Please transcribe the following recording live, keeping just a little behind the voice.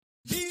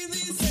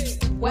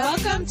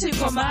Welcome to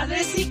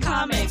Comadres y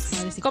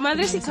Comics.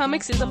 Comadres y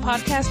Comics is a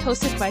podcast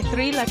hosted by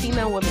 3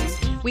 Latina women.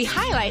 We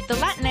highlight the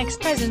Latinx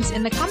presence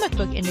in the comic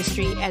book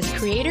industry as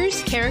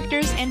creators,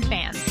 characters, and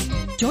fans.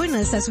 Join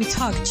us as we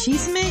talk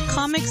chisme,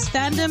 comics,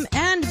 fandom,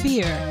 and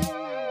beer.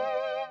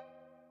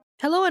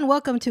 Hello and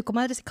welcome to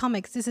Comadres y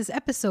Comics. This is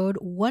episode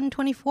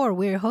 124.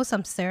 We're your hosts.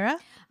 I'm Sarah.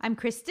 I'm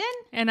Kristen.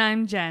 And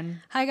I'm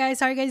Jen. Hi guys,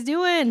 how are you guys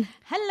doing?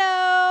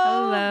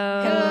 Hello.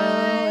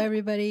 Hello,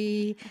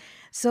 everybody.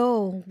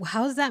 So,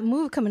 how's that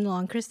move coming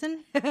along,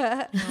 Kristen?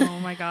 Oh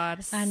my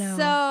God. I know.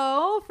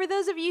 So, for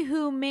those of you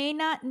who may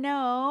not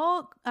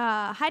know,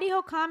 Heidi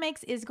Ho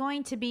Comics is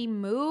going to be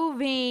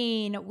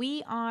moving.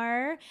 We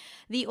are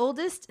the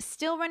oldest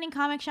still running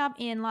comic shop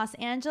in Los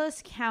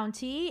Angeles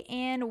County,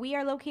 and we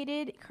are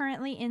located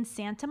currently in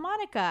Santa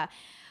Monica.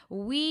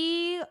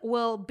 We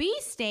will be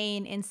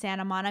staying in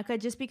Santa Monica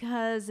just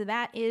because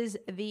that is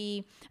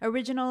the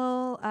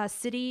original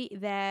city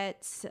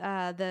that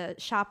the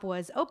shop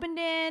was opened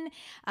in.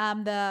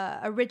 The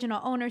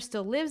original owner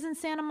still lives in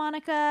Santa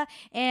Monica,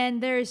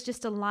 and there is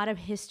just a lot of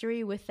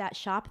history with that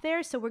shop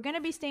there. So we're going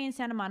to be staying in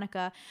Santa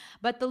Monica,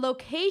 but the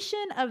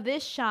location of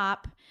this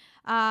shop,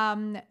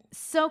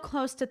 so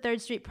close to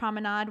 3rd Street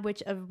Promenade,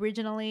 which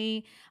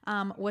originally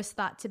was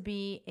thought to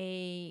be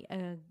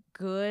a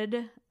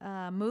good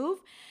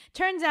move,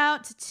 turns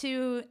out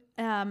to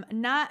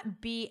not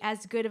be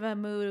as good of a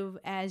move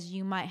as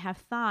you might have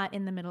thought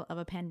in the middle of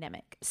a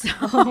pandemic. So,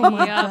 Oh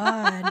my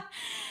God.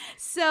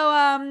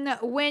 So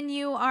when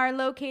you are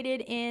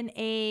located in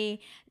a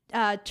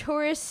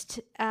tourist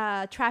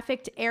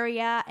trafficked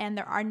area and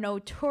there are no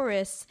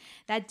tourists,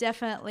 that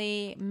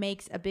definitely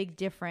makes a big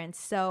difference.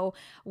 So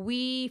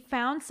we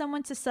found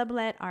someone to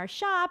sublet our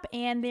shop,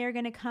 and they're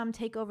going to come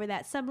take over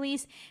that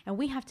sublease, and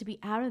we have to be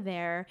out of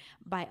there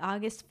by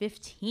August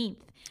 15th.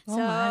 Oh so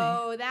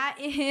my. that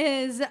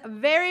is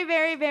very,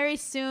 very, very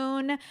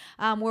soon.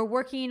 We're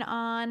working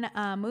on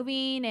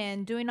moving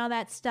and doing all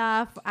that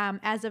stuff.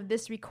 As of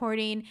this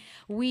recording,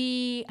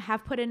 we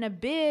have put in a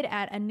bid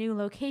at a new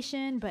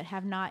location, but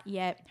have not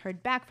yet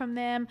heard back from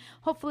them.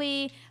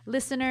 Hopefully,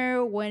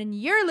 listener, when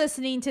you're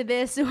listening to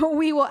this,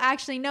 we will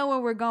actually know where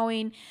we're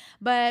going.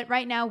 But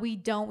right now we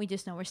don't. We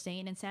just know we're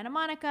staying in Santa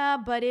Monica.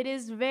 But it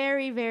is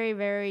very, very,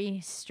 very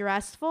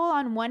stressful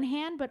on one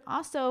hand, but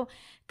also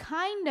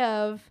kind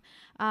of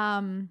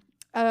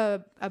a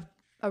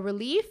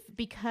relief,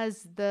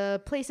 because the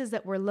places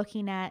that we're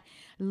looking at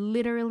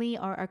literally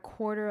are a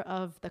quarter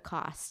of the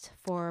cost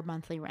for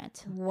monthly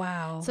rent.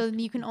 Wow. So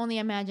you can only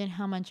imagine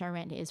how much our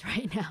rent is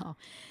right now.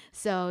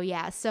 So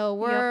yeah, so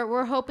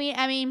we're hoping,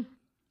 I mean,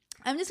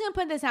 I'm just going to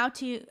put this out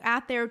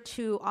there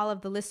to all of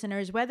the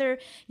listeners. Whether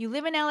you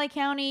live in LA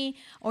County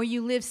or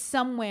you live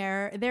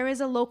somewhere, there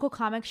is a local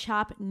comic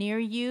shop near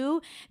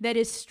you that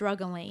is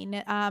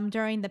struggling.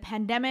 During the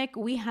pandemic,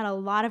 we had a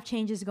lot of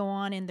changes go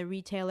on in the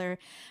retailer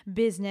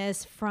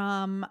business,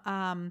 from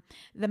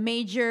the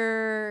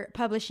major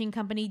publishing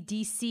company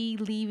DC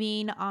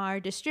leaving our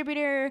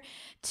distributor,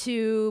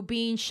 to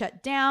being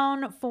shut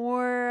down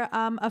for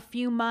a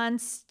few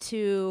months,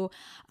 to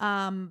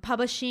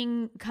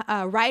publishing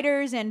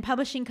writers and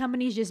publishing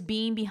companies just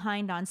being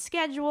behind on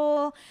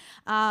schedule.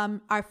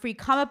 Our free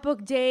comic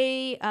book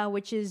day,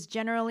 which is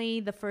generally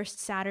the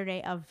first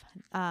Saturday of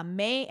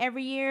May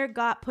every year,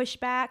 got pushed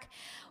back.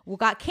 Well,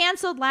 got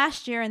canceled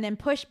last year and then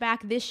pushed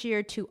back this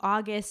year to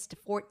August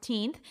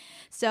 14th.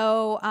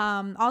 So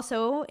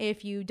also,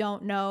 if you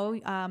don't know,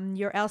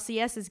 your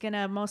LCS is going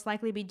to most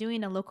likely be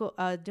doing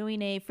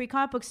a free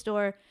comic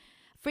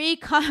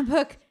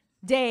book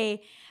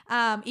day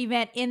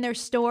event in their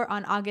store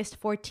on August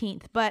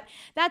 14th. But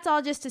that's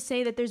all just to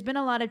say that there's been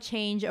a lot of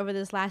change over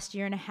this last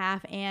year and a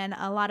half, and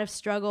a lot of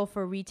struggle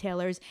for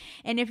retailers.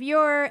 And if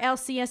your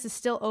LCS is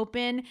still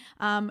open,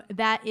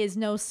 that is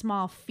no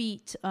small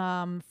feat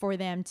for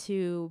them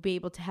to be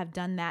able to have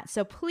done that.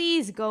 So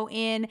please go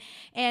in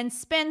and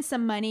spend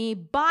some money,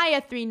 buy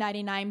a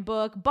 $3.99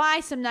 book, buy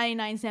some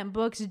 99-cent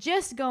books.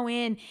 Just go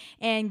in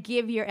and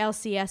give your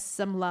LCS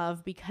some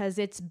love, because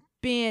it's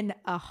been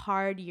a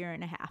hard year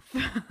and a half.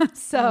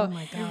 So Oh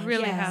my gosh. It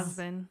really Yes. has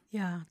been.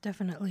 Yeah,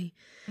 definitely.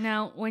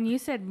 Now, when you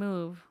said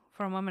move,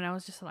 for a moment, I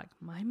was just like,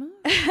 my move?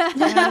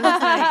 And I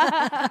was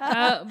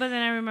like, but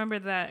then I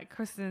remembered that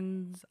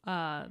Kristen's,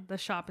 the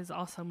shop is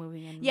also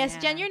moving in. yes,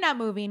 Miami. Jen, you're not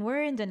moving.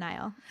 We're in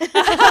denial.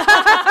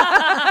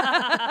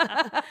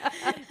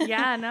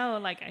 Yeah, no,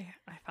 like I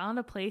found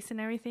a place and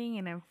everything,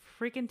 and I'm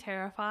freaking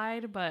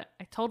terrified, but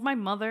I told my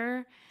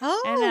mother.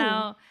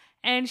 Oh.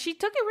 And she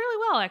took it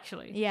really well,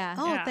 actually. Yeah.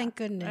 Oh, Yeah. thank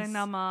goodness.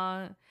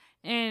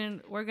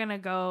 And we're gonna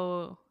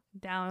go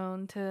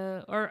down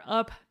to or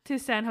up to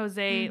San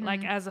Jose,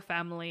 like as a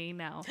family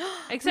now,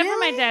 except for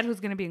my dad,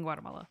 who's gonna be in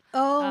Guatemala.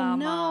 Oh,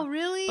 no,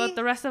 really? But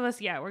the rest of us,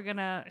 yeah,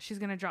 she's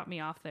gonna drop me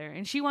off there,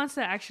 and she wants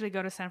to actually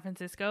go to San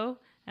Francisco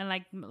and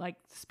like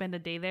spend a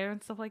day there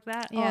and stuff like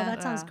that. Oh,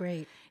 that sounds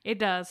great. It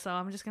does. So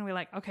I'm just gonna be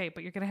like, okay,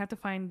 but you're gonna have to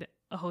find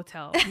a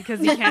hotel,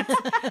 because you can't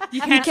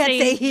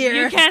stay here.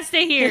 You can't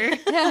stay here.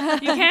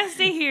 You can't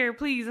stay here,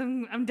 please.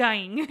 I'm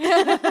dying.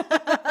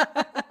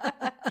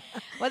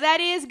 Well, that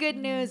is good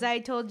news. I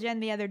told Jen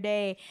the other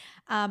day,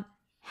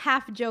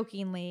 half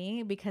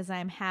jokingly, because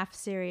I'm half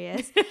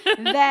serious,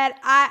 that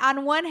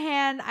on one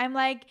hand, I'm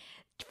like,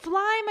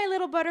 fly, my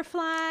little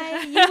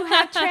butterfly. You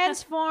have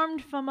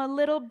transformed from a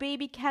little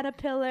baby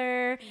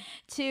caterpillar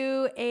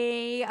to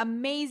a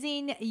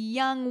amazing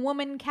young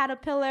woman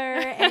caterpillar,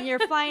 and you're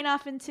flying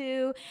off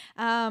into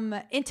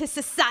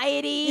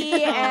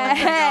society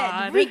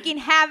and wreaking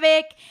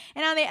havoc.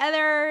 And on the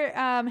other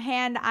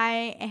hand,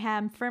 I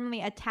am firmly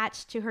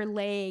attached to her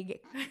leg,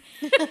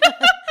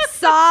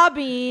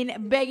 sobbing,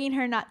 begging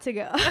her not to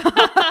go.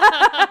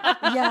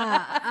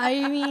 Yeah,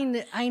 I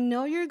mean, I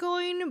know you're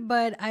going,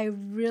 but I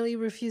really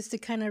refuse to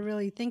kind of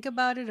really think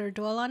about it or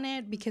dwell on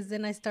it, because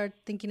then I start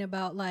thinking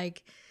about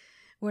like,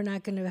 we're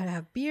not going to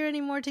have beer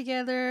anymore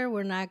together.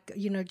 We're not,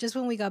 just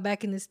when we got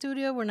back in the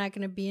studio, we're not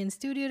going to be in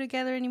studio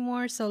together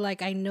anymore. So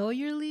like, I know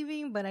you're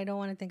leaving, but I don't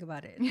want to think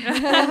about it.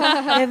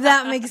 If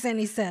that makes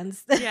any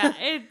sense. Yeah,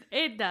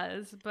 it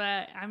does.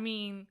 But I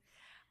mean,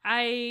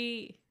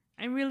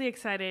 I'm really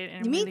excited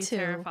and Me really too.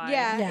 terrified.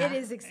 Yeah, it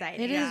is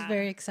exciting. It is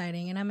very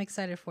exciting, and I'm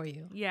excited for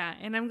you. Yeah,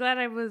 and I'm glad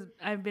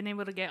I've been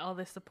able to get all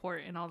this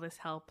support and all this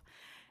help.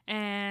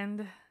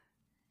 And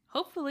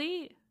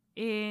hopefully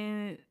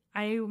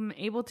I'm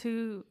able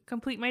to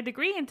complete my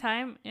degree in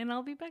time, and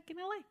I'll be back in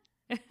LA.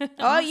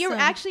 Oh, you're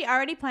actually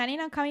already planning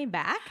on coming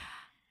back?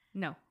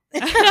 No.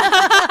 Just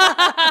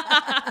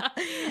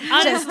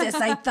as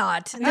I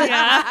thought.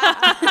 Yeah.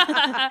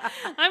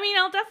 I mean,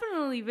 I'll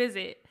definitely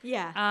visit.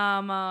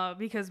 Yeah.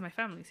 Because my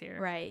family's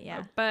here. Right,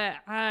 yeah. But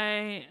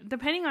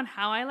depending on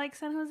how I like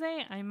San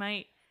Jose, I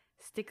might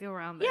stick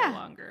around there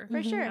longer.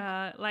 For sure.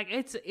 Like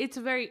it's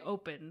very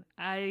open.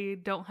 I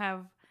don't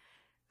have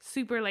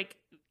super like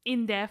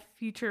in-depth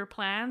future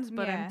plans,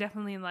 but I'm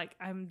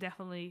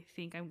definitely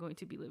think I'm going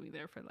to be living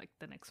there for like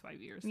the next 5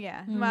 years.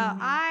 Yeah. Well,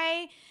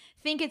 I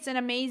think it's an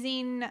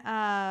amazing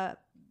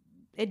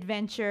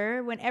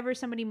adventure whenever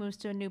somebody moves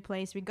to a new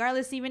place,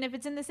 regardless, even if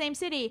it's in the same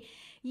city.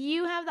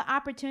 You have the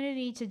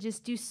opportunity to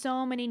just do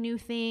so many new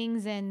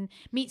things and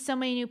meet so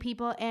many new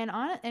people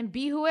and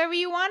be whoever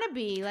you want to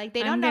be. Like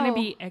I'm gonna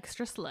be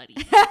extra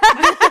slutty.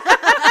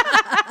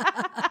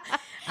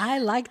 I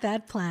like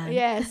that plan.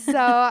 Yes. So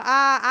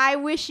I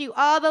wish you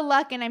all the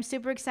luck, and I'm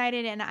super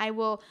excited, and I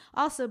will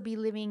also be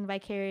living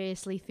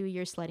vicariously through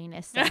your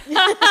sluttiness. So.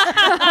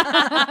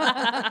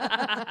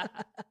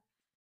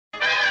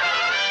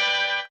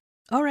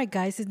 All right,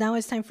 guys, now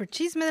it's time for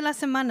Chisme de la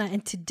Semana,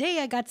 and today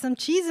I got some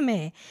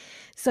chisme.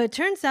 So it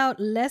turns out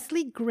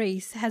Leslie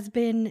Grace has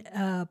been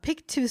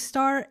picked to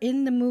star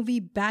in the movie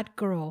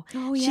Batgirl.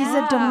 Oh, yeah. She's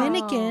a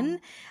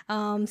Dominican,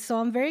 so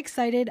I'm very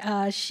excited.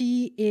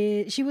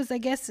 She was, I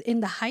guess,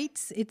 in The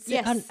Heights. It's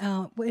yes.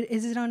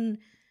 Is it on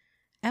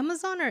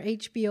Amazon or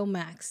HBO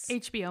Max?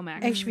 HBO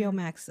Max. HBO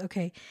Max.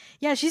 Okay.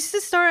 Yeah, she's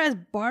to star as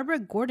Barbara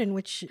Gordon,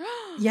 which,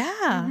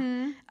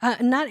 yeah,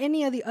 not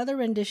any of the other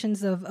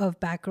renditions of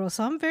Batgirl.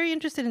 So I'm very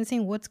interested in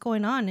seeing what's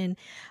going on. And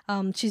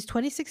she's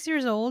 26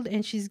 years old,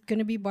 and she's going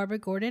to be Barbara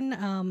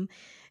Gordon,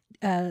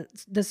 the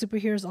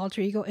superhero's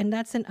alter ego, and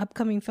that's an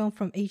upcoming film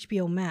from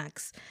HBO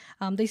Max.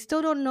 They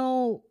still don't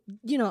know,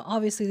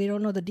 obviously they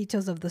don't know the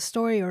details of the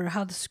story or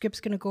how the script's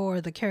gonna go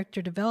or the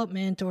character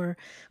development or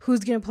who's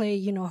gonna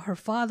play, her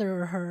father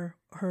or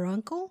her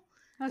uncle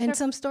in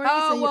some stories.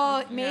 Oh,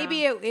 well,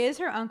 maybe it is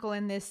her uncle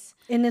in this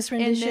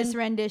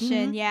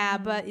rendition. Yeah,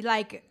 but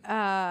like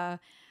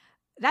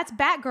that's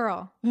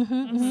Batgirl.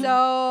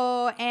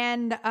 So,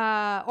 and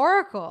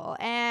Oracle.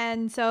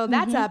 And so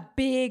that's a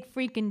big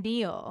freaking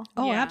deal.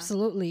 Oh,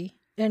 absolutely.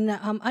 And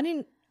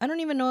I don't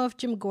even know if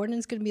Jim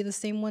Gordon's going to be the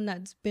same one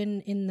that's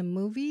been in the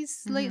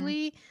movies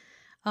lately.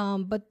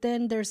 But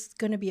then there's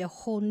going to be a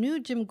whole new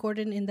Jim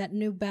Gordon in that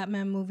new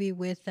Batman movie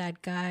with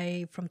that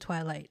guy from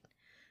Twilight.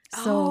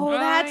 So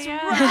that's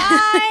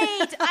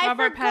right. I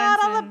Robert forgot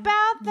Pattinson. all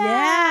about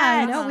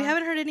that. Yeah, I know. We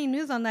haven't heard any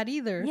news on that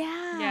either.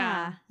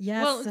 Yeah.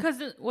 Yes. Well, because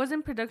it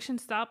wasn't production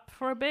stopped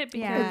for a bit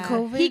because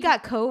COVID? He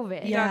got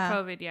COVID. he got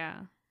COVID.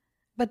 Yeah.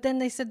 But then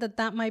they said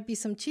that might be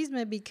some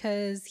chisme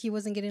because he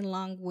wasn't getting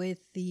along with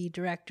the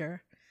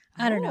director.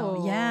 I don't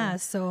know. Yeah.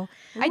 So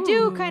I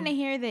do kind of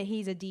hear that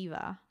he's a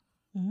diva.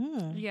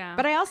 Yeah.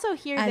 But I also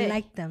hear I that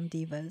like them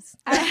divas.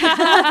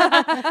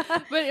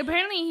 But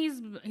apparently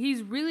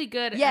he's really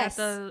good Yes.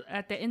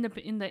 at the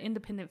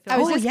independent I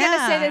film. was just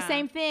gonna say yeah. the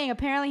same thing.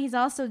 Apparently, he's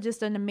also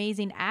just an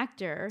amazing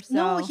actor. So.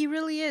 No, he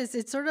really is.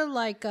 It's sort of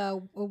like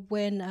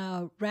when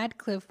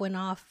Radcliffe went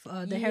off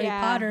the Harry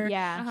Potter.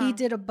 Yeah. He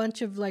did a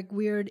bunch of like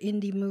weird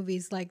indie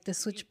movies like The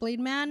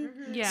Switchblade Man.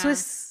 Yeah. The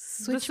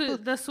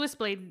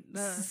Swissblade.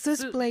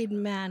 Switchblade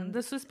Man. The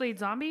Swissblade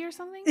zombie or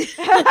something?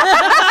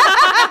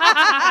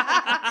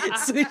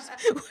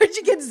 Where'd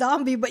you get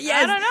zombie? But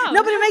yes, I don't know.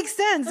 No, but it makes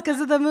sense because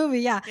of the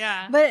movie. Yeah.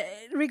 Yeah. But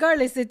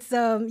regardless, it's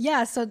so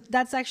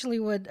that's actually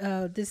what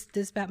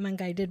this Batman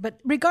guy did. But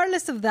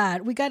regardless of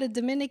that, we got a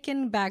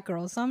Dominican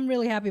Batgirl, so I'm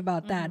really happy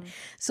about that.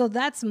 So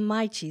that's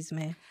my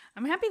chisme.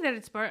 I'm happy that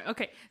it's part.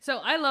 Okay, so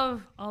I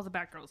love all the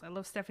Batgirls. I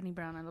love Stephanie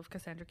Brown. I love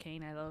Cassandra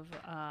Cain. I love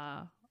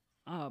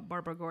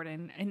Barbara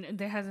Gordon, and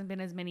there hasn't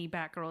been as many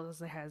Batgirls as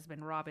there has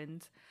been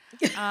Robins.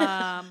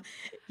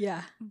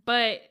 Yeah.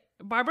 But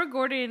Barbara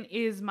Gordon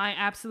is my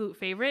absolute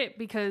favorite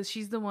because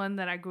she's the one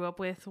that I grew up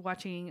with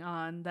watching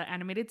on the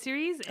animated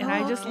series, and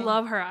I just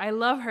love her. I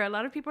love her. A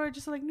lot of people are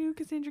just like, no,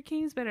 Cassandra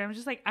Cain's better. I'm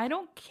just like, I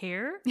don't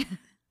care.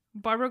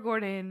 Barbara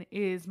Gordon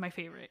is my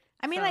favorite.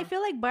 I mean, So- I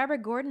feel like Barbara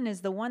Gordon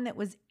is the one that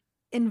was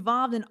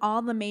involved in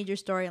all the major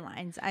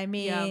storylines. I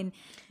mean,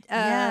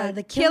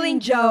 The Killing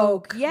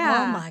Joke.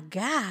 Yeah. Oh my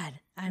God.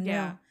 I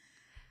know.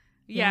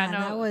 Yeah, no,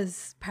 that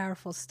was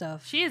powerful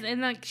stuff. she is,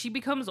 and like she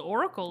becomes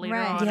Oracle later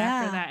Right. on Yeah,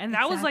 after that, and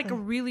that was like a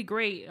exactly. really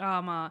great.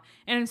 And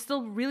it's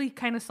still really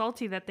kind of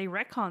salty that they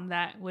retconned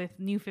that with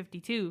New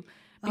 52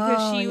 because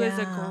Oh, she was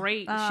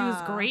yeah. she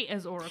was great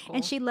as Oracle,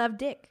 And she loved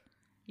Dick.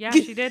 yeah,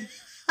 she did.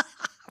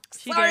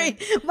 She Sorry,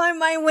 did. my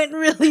mind went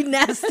really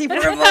nasty for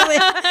a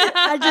moment.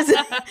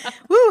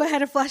 I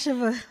had a flash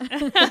of a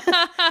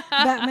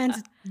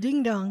Batman's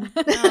ding dong.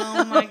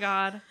 Oh my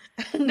God.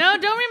 No,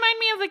 don't remind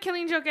me of the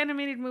Killing Joke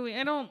animated movie.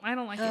 I don't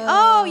like it.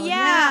 Oh, yeah.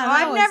 yeah, that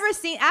I've was- never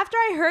seen. After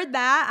I heard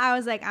that, I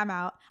was like, I'm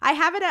out. I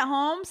have it at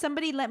home.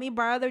 Somebody let me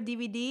borrow their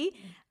DVD.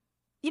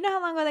 You know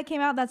how long ago that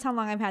came out? That's how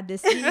long I've had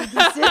this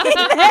DVD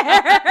sitting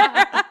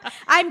there.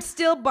 I'm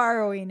still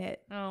borrowing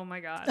it. Oh my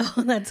God.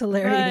 Oh, that's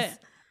hilarious.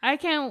 But I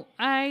can't.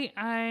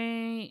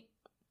 I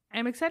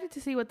am excited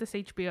to see what this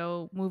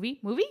HBO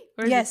movie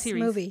or is Yes, it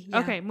series? movie, yeah.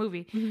 Okay,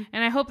 movie.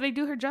 And I hope they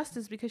do her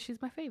justice because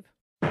she's my fave.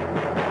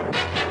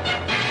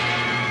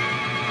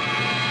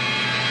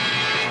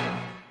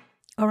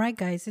 All right,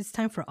 guys, it's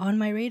time for On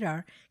My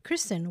Radar.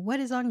 Kristen, what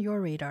is on your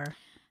radar?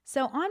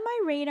 So on my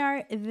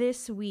radar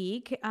this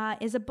week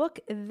is a book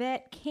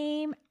that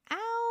came out.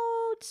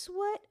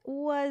 What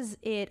was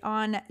it?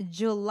 On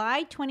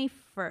July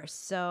 21st.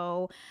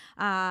 So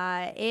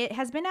it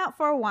has been out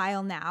for a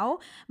while now.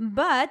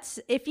 But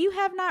if you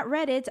have not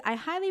read it, I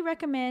highly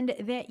recommend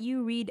that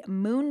you read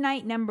Moon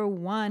Knight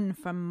 #1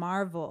 from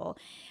Marvel.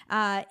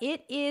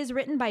 It is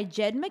written by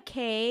Jed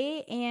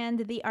MacKay,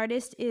 and the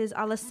artist is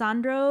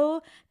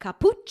Alessandro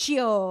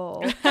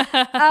Cappuccio.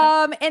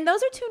 And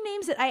those are two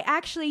names that I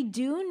actually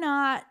do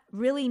not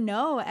really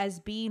know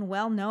as being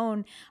well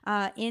known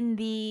in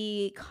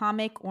the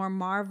comic or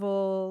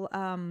Marvel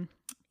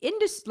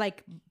industry,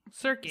 like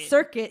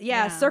Circuit.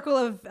 yeah. Circle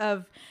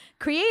of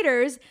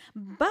creators.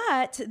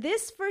 But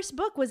this first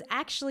book was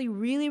actually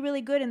really,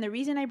 really good. And the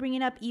reason I bring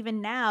it up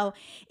even now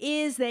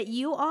is that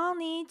you all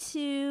need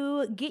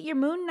to get your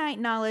Moon Knight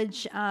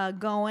knowledge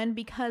going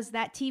because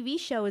that TV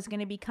show is going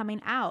to be coming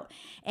out.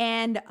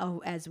 And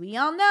as we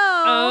all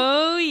know,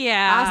 Oh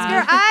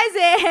yeah. Oscar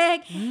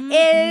Isaac Be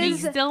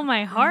is still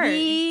my heart.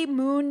 the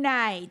Moon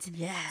Knight.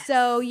 Yes.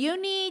 So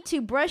you need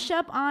to brush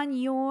up on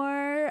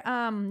your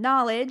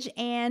knowledge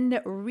and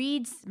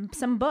read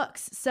some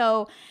books.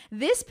 So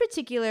this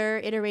particular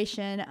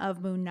iteration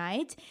of Moon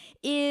Knight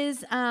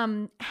is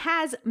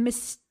has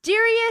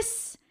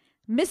mysterious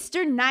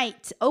Mr.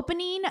 Knight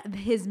opening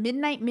his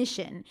midnight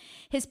mission.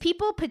 His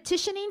people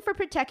petitioning for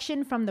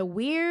protection from the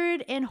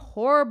weird and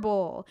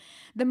horrible.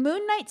 The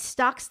Moon Knight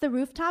stalks the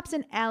rooftops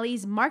and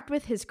alleys marked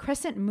with his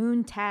crescent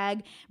moon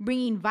tag,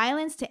 bringing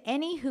violence to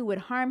any who would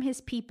harm his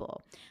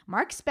people.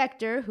 Mark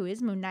Spector, who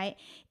is Moon Knight,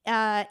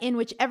 in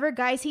whichever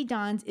guise he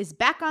dons, is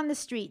back on the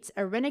streets,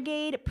 a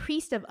renegade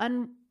priest of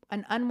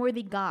an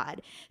unworthy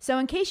god. So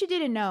in case you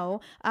didn't know,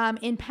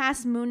 in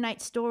past Moon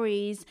Knight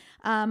stories,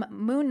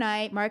 Moon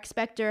Knight, Mark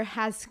Spector,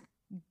 has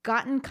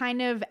gotten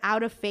kind of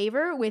out of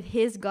favor with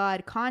his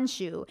god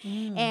Khonshu.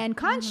 And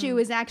Khonshu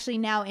is actually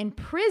now in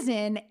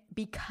prison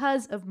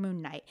because of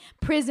Moon Knight.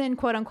 Prison,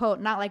 quote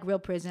unquote, not like real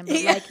prison,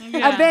 but like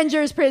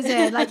Avengers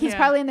prison. Like he's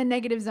probably in the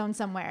negative zone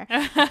somewhere.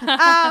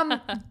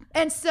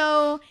 And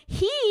so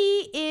he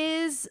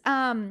is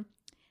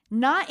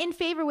not in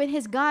favor with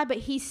his god, but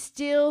he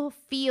still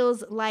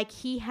feels like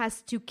he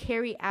has to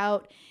carry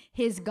out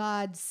his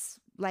god's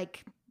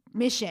like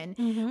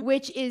mission,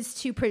 which is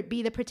to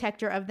be the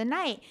protector of the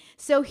night.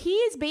 So he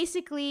is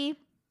basically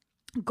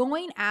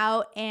going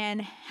out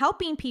and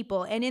helping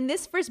people. And in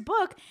this first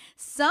book,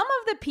 some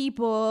of the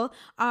people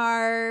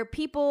are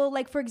people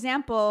like, for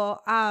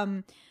example,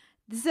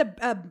 this is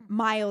a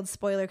mild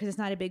spoiler because it's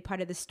not a big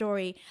part of the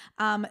story.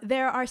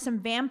 There are some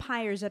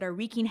vampires that are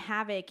wreaking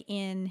havoc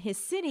in his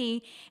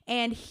city,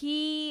 and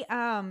he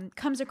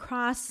comes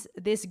across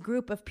this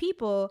group of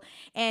people,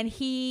 and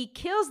he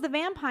kills the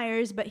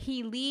vampires, but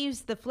he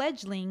leaves the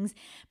fledglings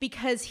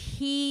because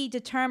he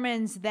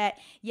determines that,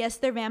 yes,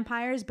 they're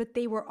vampires, but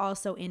they were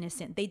also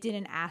innocent. They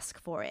didn't ask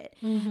for it.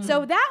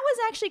 So that was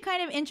actually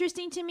kind of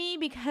interesting to me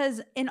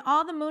because in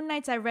all the Moon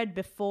Knights I read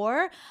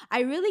before,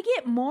 I really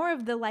get more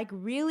of the like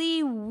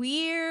really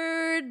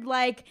weird,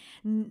 like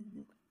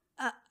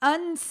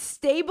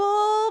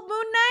unstable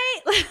Moon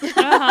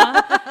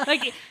Knight.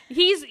 Like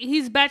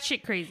he's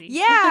batshit crazy.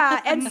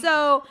 Yeah. And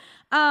so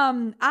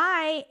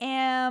I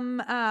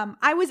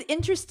was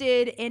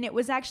interested, and it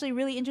was actually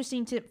really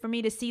interesting for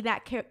me to see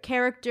that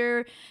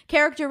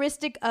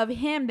characteristic of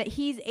him, that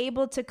he's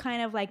able to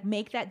kind of like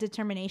make that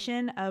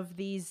determination of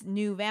these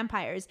new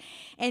vampires.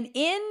 And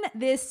in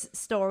this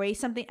story,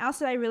 something else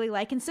that I really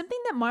like, and something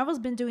that Marvel's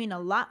been doing a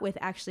lot with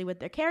actually with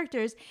their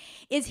characters,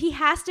 is he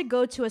has to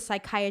go to a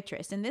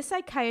psychiatrist, and this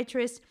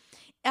psychiatrist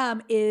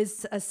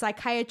is a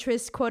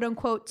psychiatrist, quote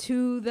unquote,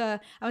 to the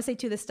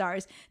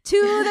stars,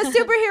 to the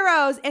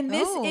superheroes. And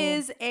this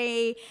is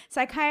a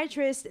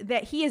psychiatrist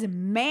that he is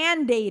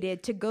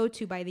mandated to go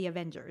to by the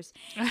Avengers.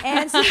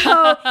 And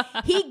so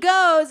he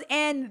goes,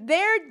 and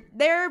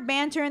their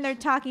banter and their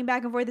talking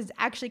back and forth is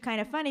actually kind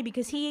of funny,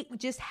 because he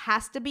just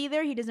has to be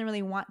there. He doesn't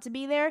really want to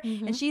be there.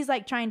 And she's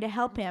like trying to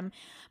help him.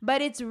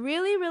 But it's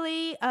really,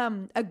 really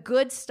a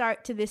good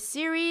start to this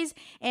series.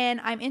 And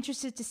I'm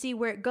interested to see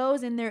where it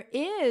goes. And there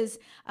is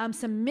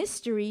some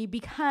mystery,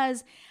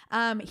 because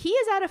he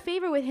is out of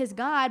favor with his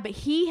God, but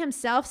he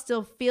himself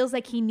still feels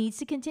like he needs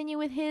to continue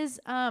with his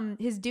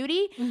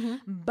duty.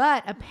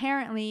 But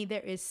apparently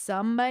there is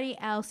somebody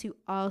else who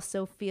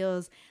also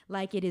feels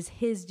like it is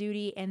his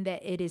duty, and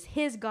that it is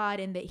his God,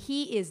 and that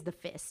he is the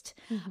fist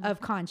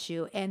of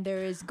Khonshu. And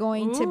there is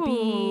going to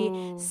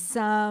be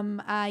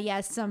some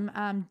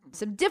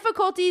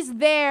difficulties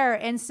there.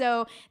 And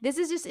so this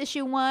is just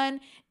issue 1.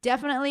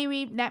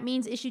 Definitely that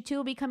means issue 2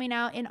 will be coming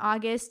out in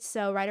August,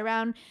 so right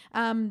around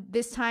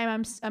this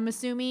time, I'm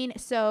assuming.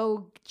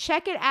 So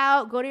check it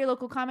out. Go to your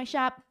local comic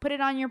shop, put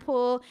it on your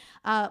pull.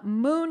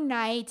 Moon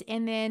Knight,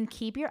 and then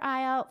keep your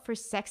eye out for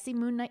sexy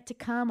Moon Knight to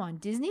come on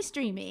Disney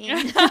streaming.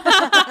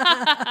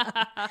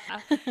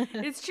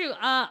 It's true.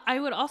 I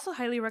would also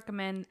highly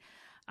recommend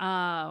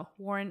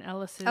Warren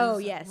Ellis's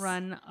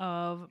run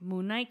of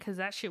Moon Knight, because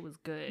that shit was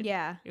good.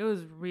 Yeah, it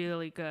was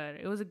really good.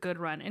 It was a good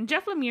run, and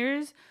Jeff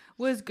Lemire's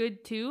was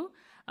good too.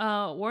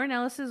 Warren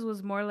Ellis's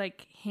was more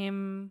like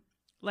him,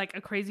 like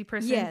a crazy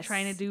person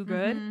trying to do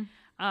good,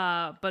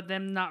 but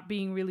them not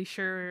being really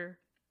sure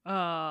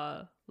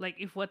like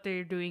if what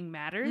they're doing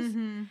matters.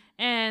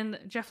 And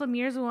Jeff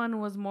Lemire's one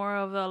was more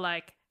of a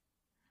like,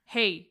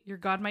 hey, your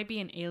God might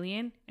be an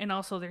alien, and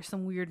also there's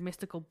some weird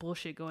mystical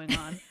bullshit going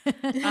on.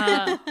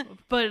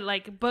 But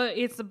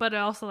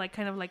also like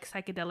kind of like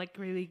psychedelic,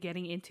 really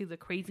getting into the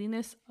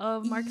craziness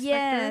of Mark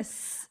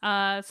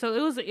Spector. So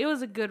it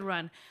was a good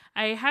run.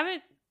 I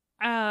haven't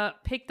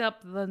picked up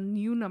the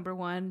new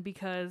 #1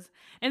 because,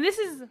 and this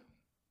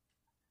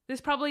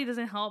probably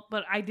doesn't help,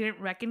 but I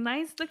didn't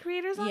recognize the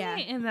creators on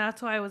it, and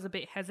that's why I was a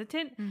bit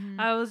hesitant.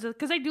 I was,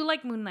 because I do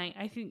like Moon Knight.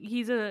 I think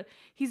he's a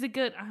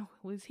good.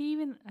 Was he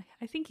even?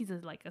 I think he's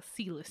like a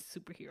C-list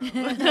superhero,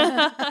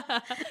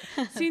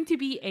 soon to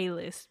be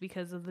A-list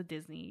because of the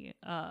Disney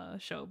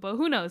show. But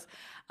who knows?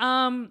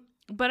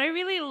 But I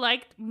really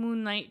liked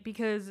Moon Knight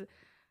because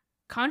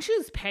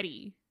Khonshu's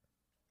petty.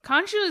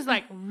 Khonshu is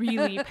like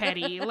really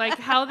petty. Like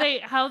how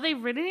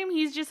they've written him.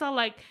 He's just all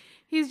like,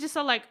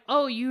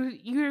 oh,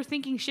 you're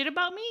thinking shit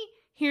about me?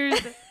 Here's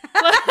you don't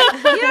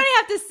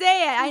have to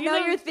say it. I know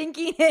you're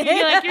thinking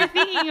it. You're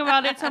thinking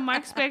about it to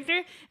Mark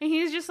Spector, and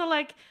he's just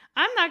like,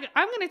 I'm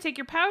gonna take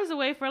your powers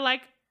away for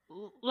like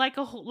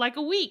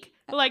a week.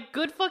 Like,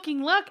 good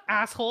fucking luck,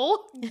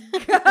 asshole.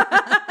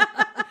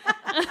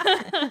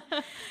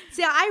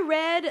 See, I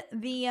read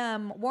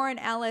the Warren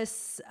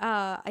Ellis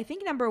I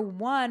think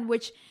 #1,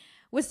 which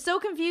was so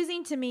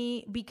confusing to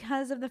me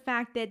because of the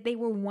fact that they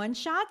were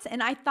one-shots,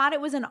 and I thought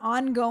it was an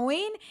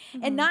ongoing,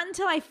 and not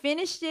until I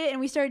finished it and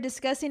we started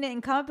discussing it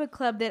in Comic Book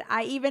Club that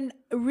I even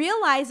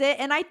realized it,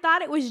 and I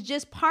thought it was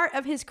just part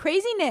of his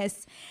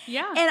craziness.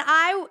 Yeah.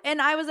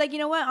 And I was like, you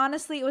know what?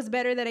 Honestly, it was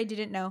better that I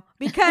didn't know,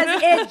 because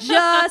it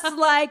just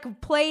like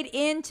played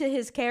into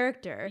his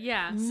character.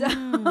 Yeah. So.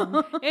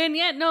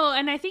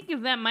 And I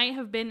think that might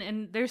have been,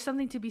 and there's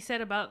something to be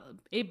said about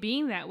it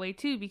being that way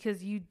too,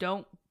 because you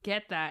don't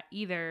get that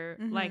either,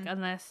 like,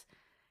 unless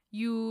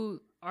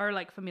you are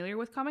like familiar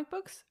with comic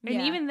books,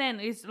 and even then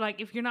it's like,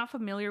 if you're not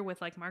familiar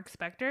with like Mark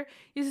Spector,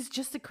 he's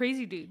just a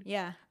crazy dude.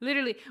 Yeah,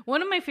 literally.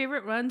 One of my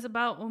favorite runs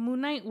about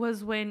Moon Knight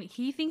was when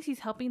he thinks he's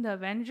helping the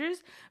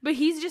Avengers, but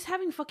he's just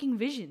having fucking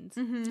visions.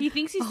 He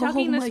thinks he's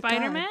talking to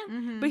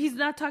Spider-Man, but he's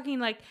not talking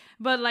like,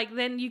 but like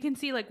then you can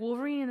see like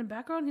Wolverine in the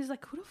background. He's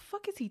like, who the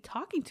fuck is he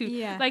talking to?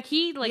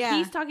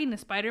 He's talking to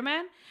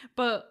Spider-Man,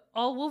 but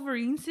all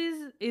Wolverine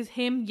sees is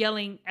him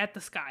yelling at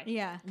the sky.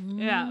 Yeah.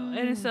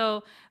 And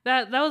so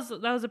that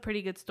was a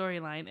pretty good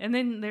storyline. And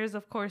then there's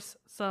of course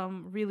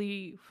some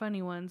really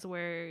funny ones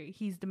where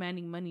he's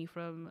demanding money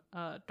from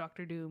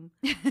Dr. Doom.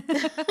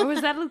 Or was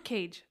that Luke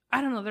Cage?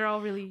 I don't know. They're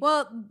all really...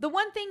 Well, the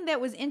one thing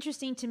that was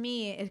interesting to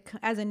me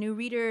as a new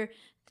reader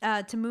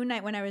to Moon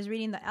Knight when I was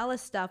reading the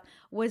Ellis stuff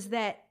was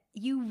that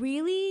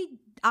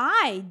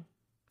I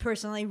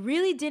personally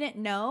really didn't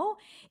know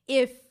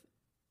if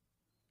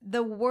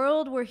the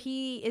world where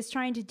he is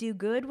trying to do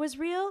good was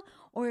real,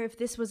 or if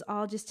this was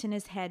all just in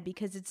his head,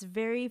 because it's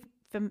very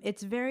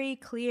it's very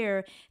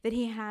clear that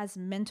he has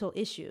mental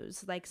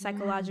issues, like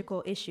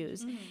psychological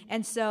issues.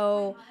 And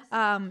so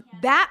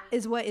that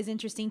is what is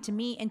interesting to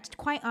me. And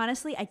quite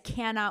honestly, I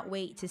cannot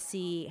wait to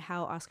see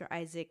how Oscar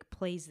Isaac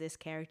plays this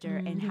character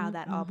and how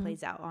that all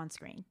plays out on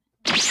screen.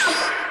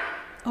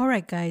 All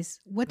right, guys.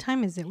 What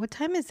time is it? What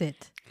time is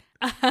it?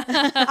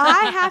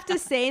 I have to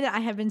say that I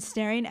have been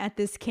staring at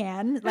this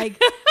can like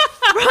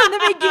from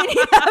the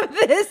beginning of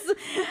this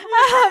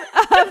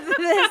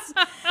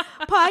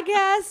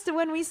podcast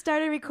when we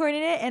started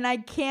recording it, and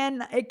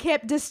it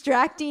kept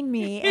distracting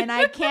me, and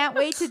I can't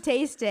wait to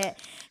taste it.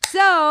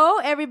 So,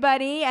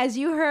 everybody, as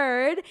you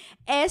heard,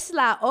 es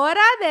la hora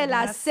de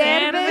la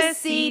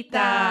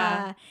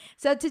cervecita.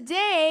 So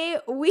today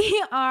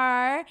we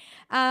are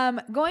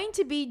going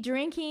to be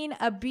drinking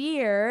a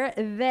beer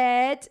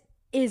that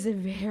is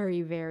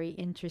very, very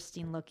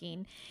interesting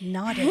looking.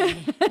 Naughty.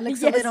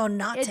 Looks a little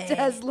naughty. It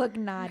does look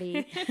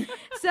naughty.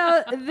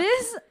 So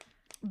this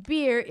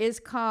beer is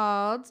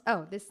called,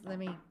 let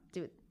me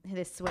do it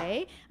this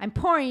way. I'm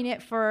pouring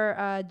it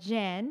for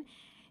Jen.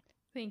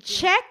 Thank you.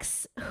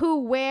 Czechs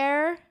who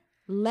wear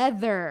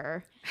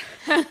leather.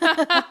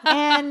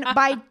 And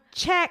by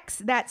Czechs,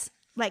 that's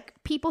like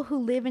people who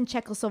live in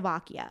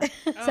Czechoslovakia.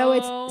 So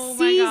it's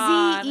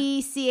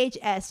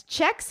Czechs.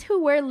 Czechs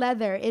who wear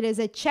leather. It is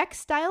a Czech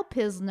style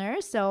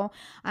Pilsner. So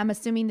I'm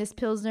assuming this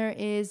Pilsner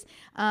is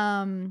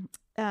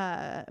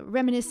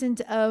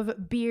reminiscent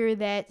of beer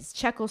that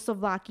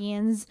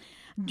Czechoslovakians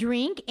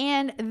drink.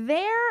 And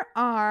there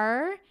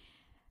are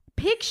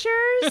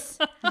pictures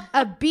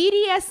of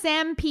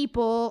BDSM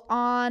people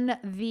on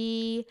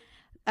the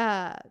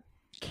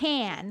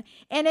can,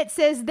 and it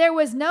says there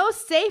was no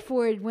safe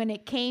word when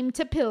it came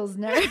to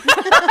Pilsner.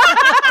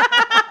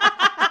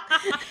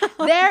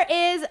 There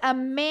is a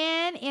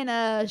man in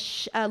a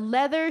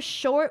leather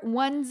short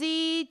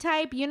onesie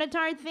type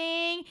unitard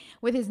thing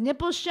with his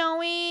nipples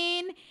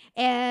showing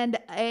and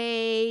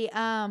a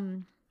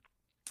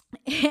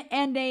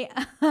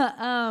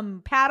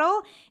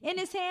paddle in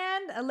his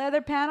hand, a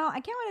leather paddle. I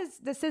can't remember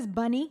that says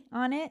bunny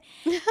on it.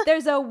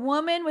 There's a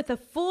woman with a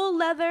full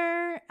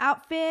leather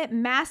outfit,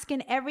 mask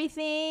and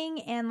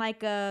everything, and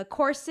like a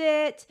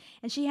corset,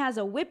 and she has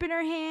a whip in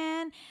her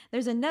hand.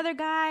 There's another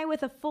guy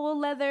with a full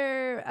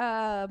leather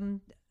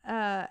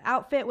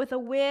outfit with a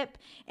whip,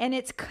 and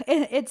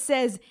it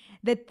says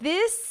that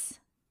this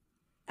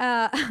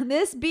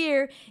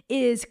beer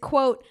is,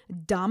 quote,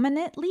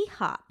 dominantly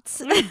hot.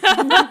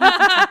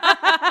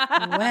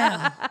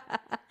 Well.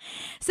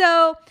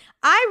 So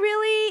I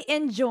really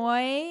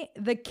enjoy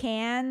the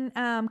can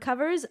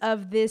covers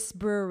of this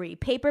brewery.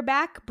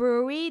 Paperback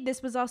Brewery.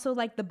 This was also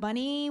like the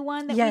bunny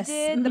one that we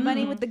did. The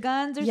bunny with the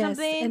guns or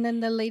something. And then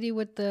the lady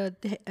with the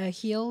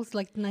heels,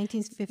 like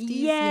 1950s.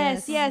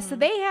 Yes. So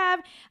they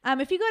have,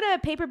 if you go to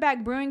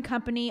Paperback Brewing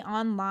Company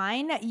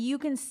online, you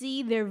can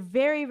see their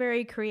very,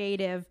 very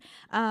creative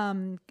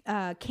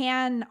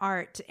can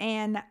art.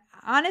 And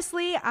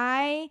honestly,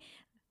 I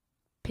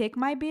pick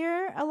my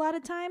beer a lot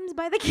of times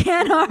by the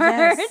can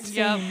art.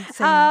 Yes,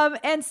 same.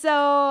 And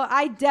so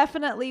I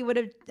definitely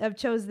would have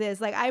chose this.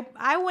 Like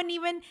I wouldn't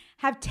even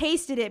have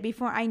tasted it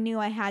before I knew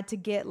I had to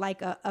get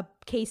like a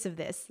case of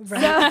this.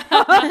 Right.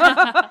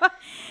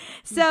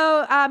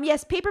 So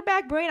yes,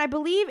 Paperback Brewing, I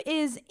believe,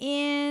 is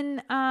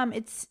in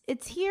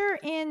it's here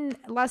in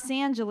Los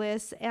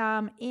Angeles.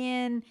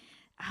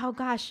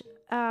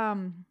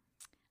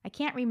 I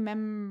can't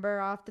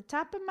remember off the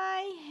top of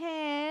my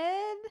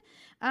head.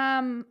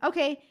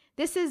 Okay,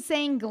 this is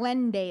saying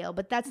Glendale,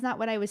 but that's not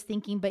what I was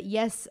thinking. But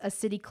yes, a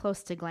city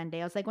close to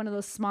Glendale. It's like one of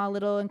those small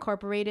little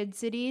incorporated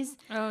cities.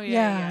 Oh,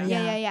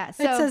 yeah.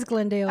 So, it says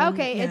Glendale.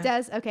 Okay, it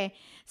does. Okay.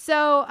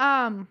 So,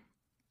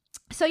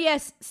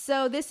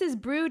 so this is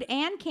brewed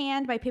and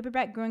canned by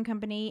Paperback Brewing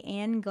Company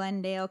in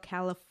Glendale,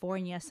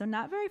 California. So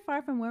not very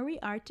far from where we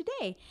are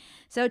today.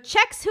 So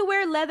Czechs Who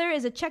Wear Leather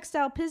is a Czech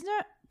style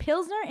Pilsner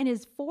and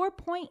is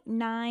 4.9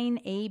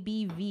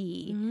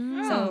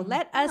 ABV. So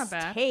let us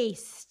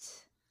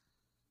taste.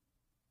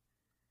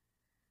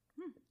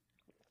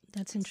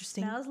 That's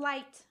interesting. Smells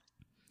light.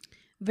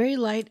 Very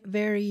light,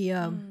 very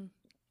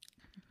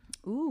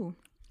Ooh,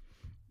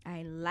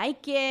 I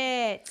like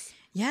it.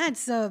 Yeah,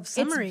 it's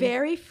summery. It's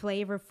very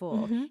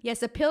flavorful.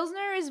 Yes, a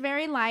Pilsner is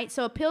very light.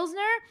 So a Pilsner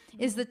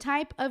is the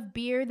type of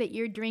beer that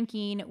you're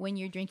drinking when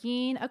you're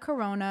drinking a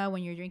Corona,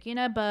 when you're drinking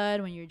a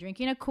Bud, when you're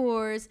drinking a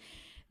Coors.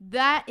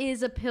 That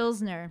is a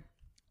Pilsner.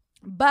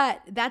 But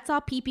that's all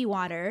pee-pee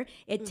water.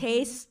 It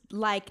tastes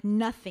like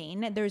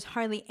nothing. There's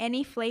hardly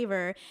any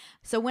flavor.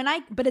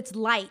 But it's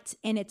light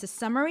and it's a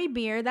summery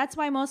beer. That's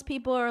why most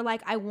people are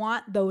like, I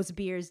want those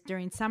beers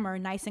during summer,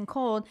 nice and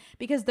cold,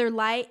 because they're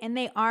light and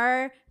they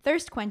are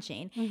thirst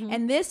quenching.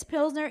 And this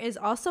Pilsner is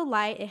also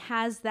light. It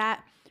has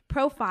that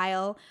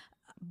profile,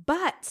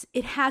 but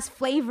it has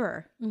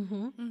flavor.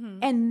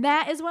 And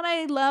that is what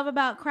I love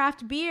about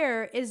craft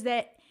beer, is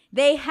that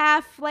They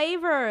have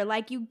flavor.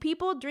 Like you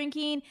people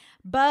drinking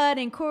Bud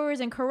and Coors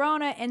and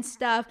Corona and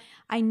stuff.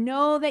 I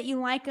know that you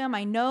like them.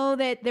 I know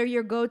that they're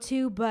your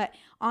go-to, but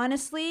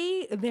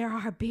honestly, there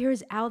are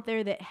beers out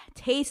there that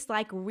taste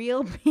like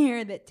real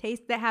beer, that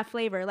have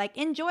flavor. Like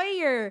enjoy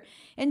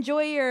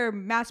your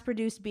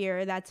mass-produced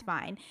beer. That's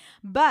fine.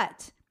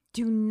 But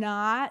do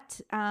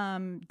not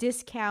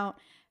discount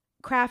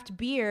craft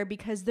beer,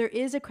 because there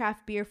is a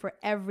craft beer for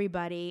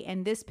everybody,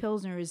 and this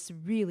Pilsner is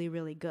really,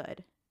 really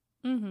good.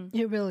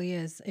 It really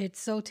is.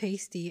 It's so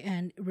tasty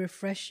and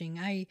refreshing.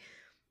 I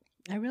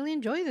really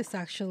enjoy this,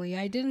 actually.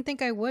 I didn't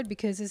think I would,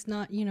 because it's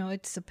not,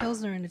 it's a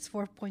Pilsner and it's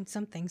 4 point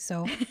something.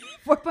 So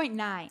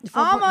 4.9,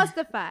 almost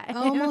a 5.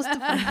 Almost a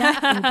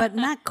 5, but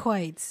not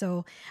quite.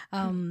 So,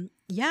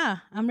 yeah,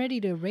 I'm ready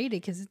to rate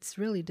it because it's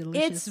really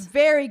delicious. It's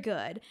very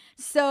good.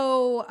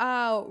 So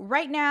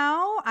right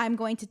now, I'm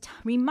going to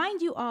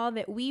remind you all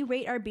that we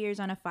rate our beers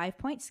on a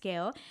 5-point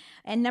scale.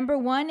 And number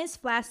 1 is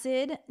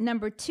flaccid.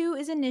 Number 2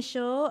 is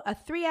initial. A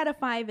 3 out of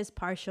 5 is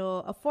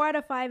partial. A 4 out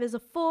of 5 is a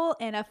full.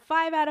 And a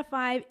 5 out of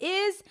 5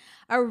 is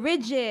a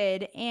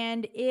rigid.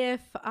 And if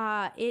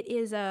it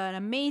is an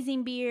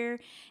amazing beer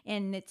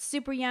and it's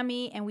super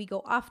yummy and we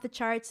go off the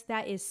charts,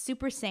 that is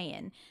Super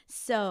Saiyan.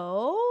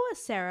 So,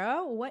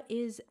 Sarah, what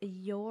is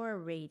your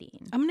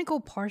rating? I'm gonna go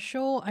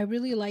partial. I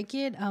really like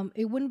it.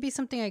 It wouldn't be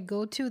something I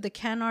go to. The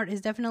can art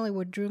is definitely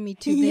what drew me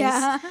to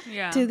this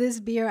to this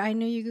beer. I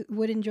knew you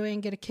would enjoy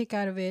and get a kick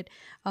out of it.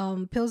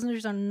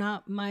 Pilsners are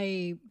not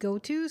my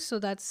go-to, so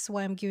that's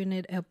why I'm giving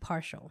it a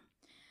partial.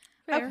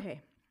 Fair.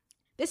 Okay.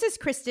 This is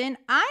Kristen.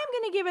 I'm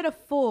going to give it a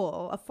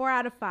 4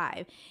 out of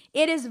 5.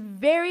 It is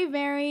very,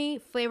 very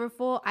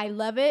flavorful. I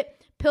love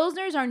it.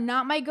 Pilsners are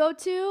not my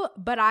go-to,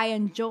 but I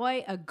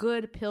enjoy a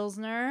good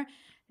Pilsner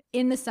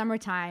in the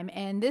summertime.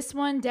 And this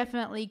one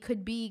definitely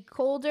could be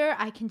colder.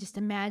 I can just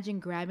imagine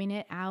grabbing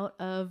it out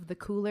of the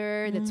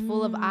cooler that's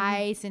full of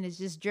ice and it's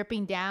just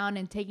dripping down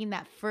and taking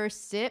that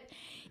first sip.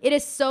 It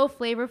is so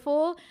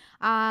flavorful.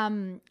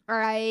 I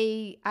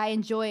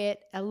enjoy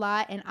it a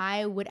lot, and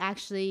I would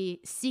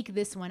actually seek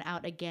this one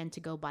out again to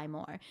go buy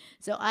more.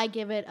 So I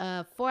give it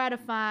a 4 out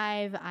of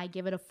 5. I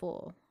give it a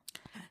full.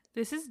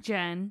 This is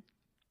Jen,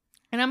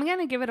 and I'm going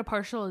to give it a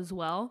partial as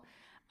well.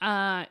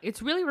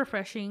 It's really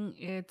refreshing.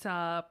 It's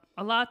a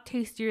lot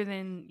tastier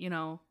than,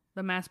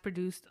 the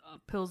mass-produced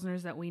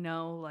Pilsners that we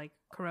know, like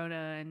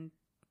Corona and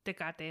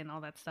Tecate and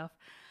all that stuff.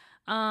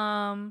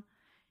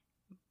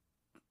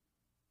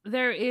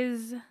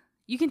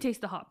 You can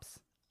taste the hops,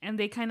 and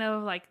they kind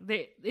of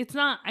it's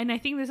not, and I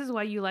think this is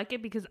why you like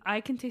it, because I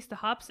can taste the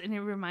hops and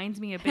it reminds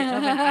me a bit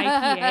of an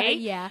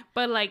IPA, yeah,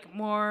 but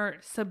more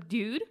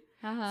subdued.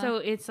 So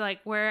it's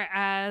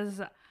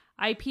whereas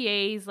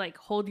IPAs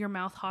hold your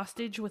mouth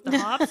hostage with the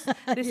hops.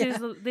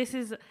 This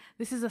is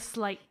a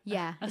slight,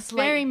 it's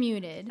very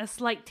muted, a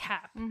slight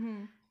tap,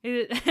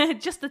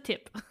 just a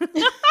tip.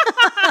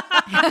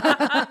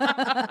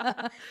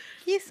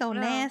 He's so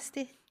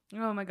nasty.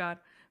 Oh my god!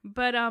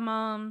 But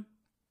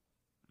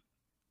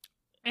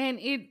and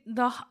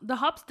the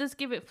hops does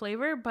give it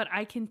flavor, but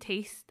I can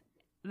taste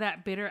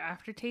that bitter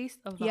aftertaste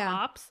of the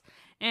hops,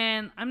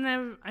 and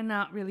I'm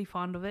not really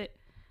fond of it.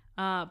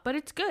 But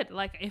it's good.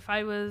 If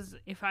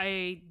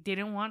I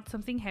didn't want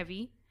something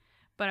heavy,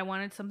 but I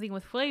wanted something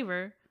with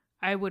flavor,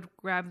 I would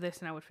grab this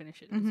and I would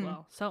finish it as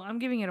well. So I'm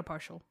giving it a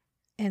partial.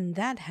 And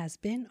that has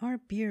been our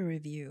beer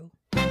review.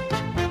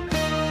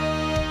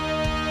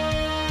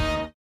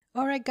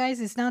 All right, guys,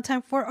 it's now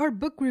time for our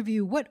book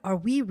review. What are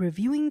we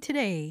reviewing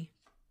today?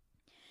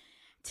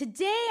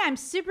 Today, I'm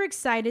super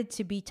excited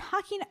to be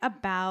talking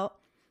about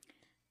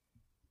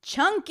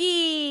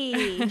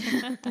Chunky.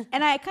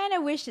 And I kind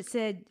of wish it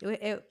said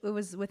it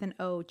was with an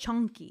O,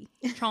 Chunky.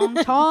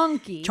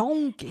 Chunky.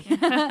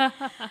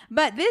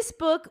 But this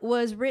book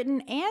was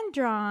written and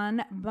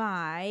drawn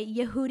by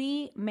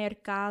Yehudi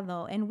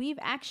Mercado, and we've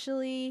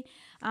actually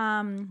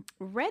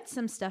read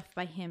some stuff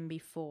by him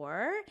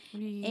before.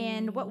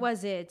 And what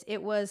was it?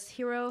 It was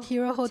Hero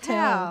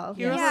Hotel.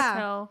 Hero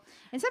Hotel.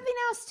 And something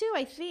else too,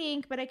 I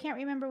think, but I can't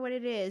remember what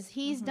it is.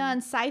 He's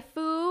done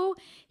Saifu,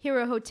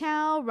 Hero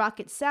Hotel,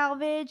 Rocket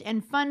Salvage,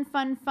 and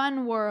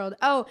Fun World.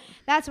 Oh,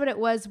 that's what it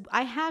was.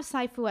 I have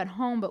Saifu at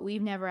home, but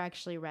we've never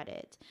actually read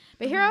it.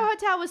 But Hero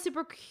Hotel was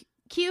super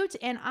cute,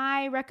 and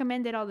I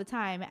recommend it all the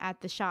time at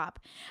the shop.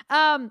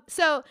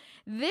 So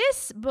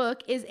this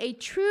book is a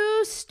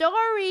true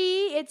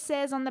story, it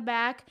says on the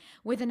back,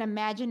 with an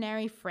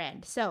imaginary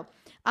friend. So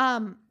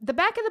the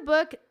back of the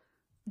book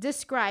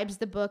describes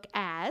the book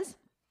as: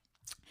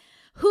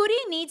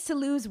 Hootie needs to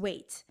lose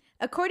weight.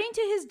 According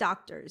to his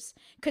doctors,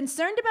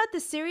 concerned about the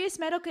serious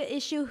medical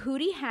issue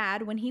Hootie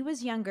had when he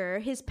was younger,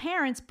 his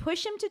parents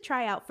push him to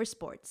try out for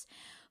sports.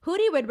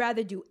 Hootie would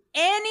rather do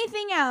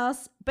anything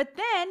else, but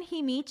then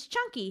he meets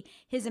Chunky,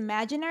 his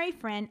imaginary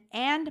friend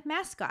and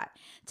mascot.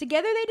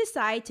 Together they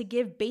decide to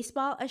give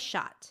baseball a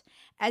shot.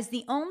 As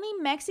the only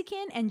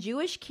Mexican and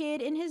Jewish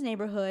kid in his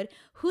neighborhood,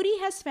 Hootie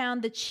has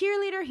found the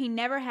cheerleader he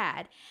never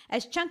had,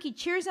 as Chunky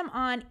cheers him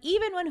on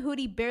even when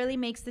Hootie barely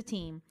makes the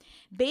team.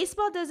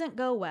 Baseball doesn't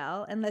go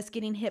well unless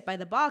getting hit by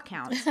the ball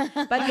counts,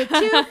 but the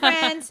two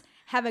friends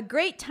have a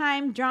great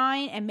time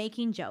drawing and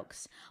making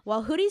jokes,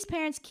 while Hootie's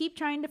parents keep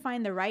trying to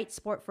find the right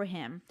sport for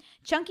him.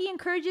 Chunky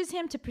encourages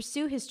him to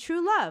pursue his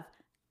true love,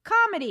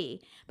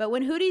 comedy. But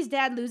when Hootie's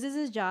dad loses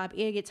his job,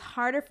 it gets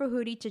harder for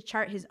Hootie to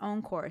chart his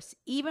own course,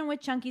 even with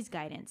Chunky's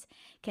guidance.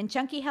 Can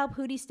Chunky help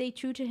Hootie stay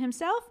true to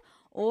himself,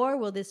 or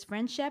will this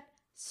friendship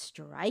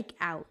strike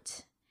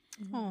out?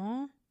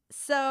 Aww.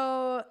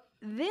 So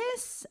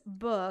this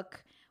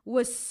book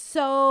was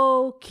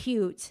so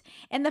cute.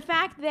 And the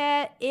fact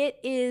that it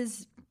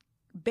is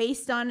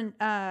based on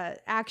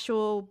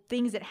actual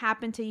things that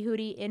happened to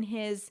Hootie in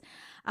his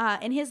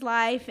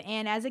life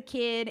and as a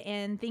kid,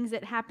 and things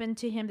that happened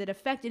to him that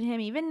affected him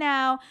even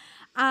now.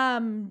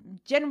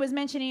 Jen was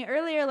mentioning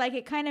earlier, like,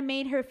 it kind of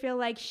made her feel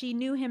like she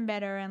knew him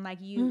better, and like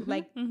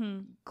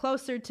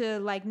closer to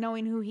like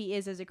knowing who he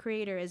is as a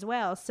creator as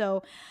well.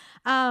 So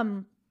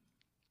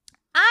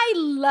I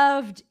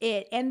loved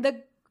it, and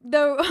the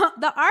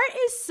art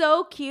is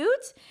so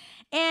cute.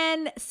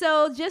 And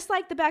so, just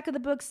like the back of the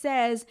book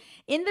says,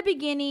 in the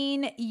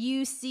beginning,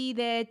 you see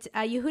that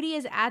Yehudi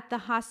is at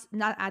the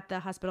not at the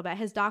hospital, but at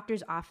his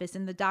doctor's office,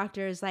 and the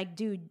doctor is like,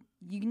 "Dude,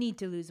 you need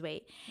to lose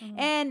weight." Mm-hmm.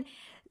 And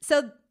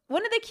so,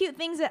 one of the cute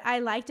things that I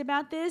liked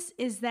about this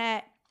is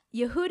that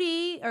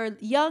Yehudi, or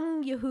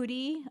young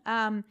Yehudi,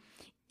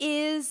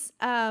 is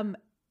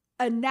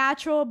a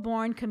natural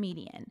born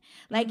comedian.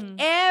 Like,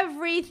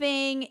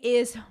 everything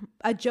is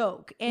a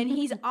joke, and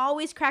he's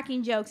always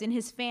cracking jokes, and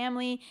his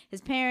family,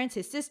 his parents,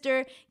 his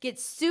sister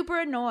gets super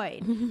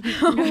annoyed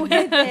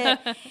with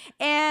it.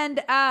 And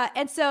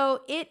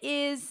so it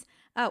is,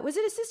 was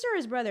it his sister or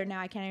his brother? Now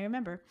I can't even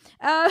remember.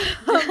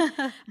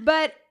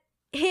 But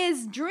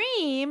his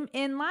dream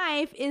in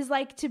life is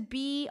like to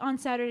be on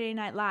Saturday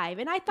Night Live.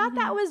 And I thought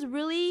that was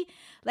really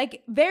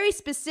like very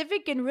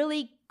specific and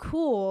really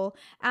cool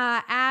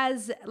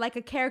as like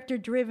a character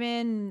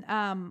driven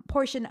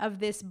portion of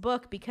this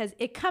book, because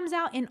it comes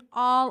out in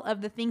all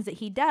of the things that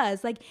he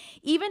does. Like,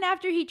 even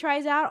after he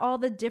tries out all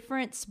the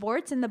different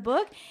sports in the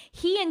book,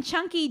 he and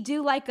Chunky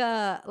do like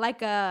a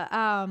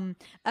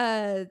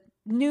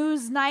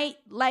news night,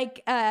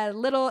 like a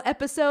little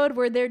episode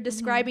where they're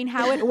describing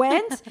how it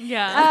went.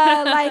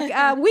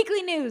 Like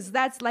weekly news.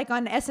 That's like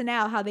on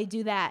SNL how they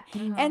do that.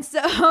 And so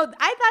I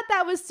thought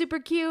that was super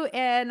cute,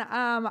 and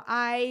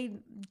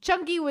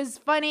Chunky was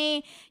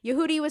funny,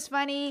 Yehudi was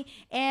funny,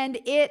 and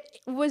it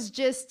was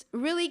just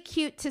really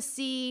cute to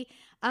see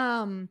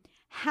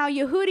how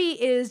Yehudi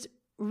is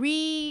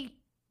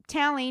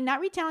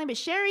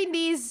sharing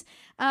these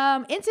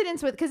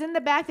incidents with, because in the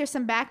back there's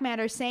some back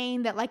matter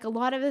saying that like a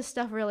lot of this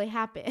stuff really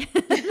happened.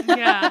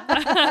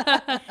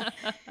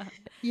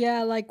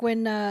 Yeah, like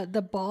when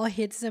the ball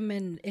hits him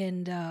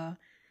and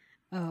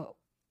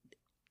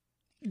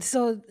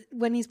so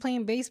when he's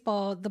playing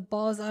baseball, the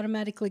balls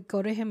automatically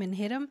go to him and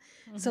hit him.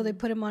 So they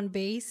put him on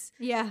base.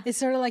 Yeah. It's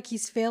sort of like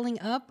he's failing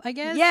up, I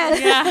guess.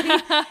 Yes.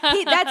 Yeah.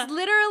 That's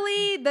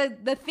literally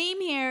the theme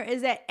here,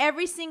 is that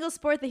every single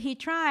sport that he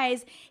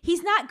tries,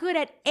 he's not good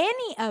at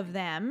any of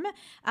them,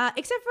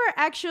 except for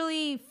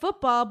actually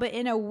football, but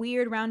in a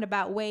weird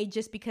roundabout way,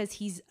 just because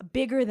he's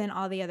bigger than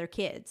all the other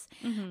kids.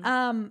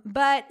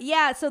 But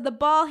yeah, so the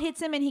ball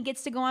hits him and he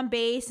gets to go on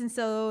base. And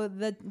so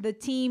the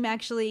team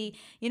actually,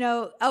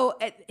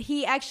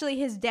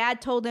 his dad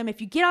told him, if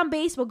you get on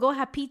base, we'll go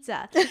have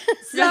pizza.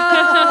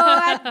 So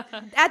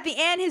at the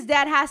end, his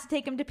dad has to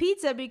take him to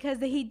pizza because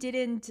he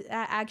didn't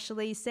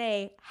actually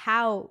say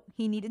how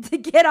he needed to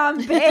get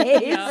on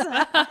base.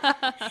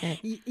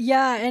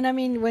 Yeah, and I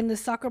mean, when the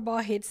soccer ball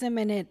hits him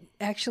and it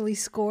actually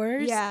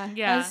scores,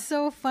 it's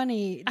so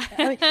funny.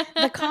 I mean,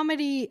 the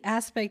comedy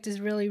aspect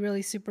is really,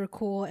 really super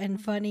cool and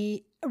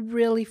funny,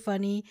 really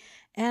funny.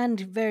 And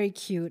very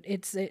cute.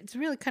 It's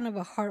really kind of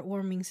a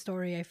heartwarming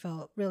story. I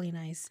felt really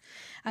nice.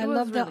 I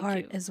love the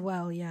art as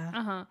well.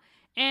 Yeah.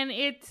 And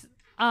it's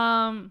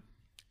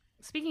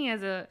speaking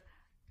as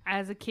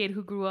a kid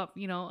who grew up,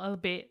 a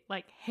bit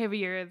like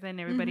heavier than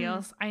everybody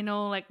else. I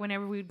know, like,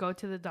 whenever we'd go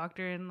to the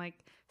doctor and like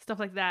stuff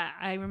like that,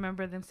 I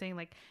remember them saying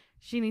like,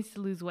 she needs to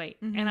lose weight.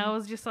 And I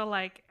was just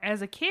like,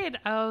 as a kid,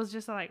 I was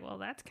just like, well,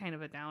 that's kind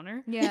of a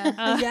downer.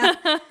 Yeah.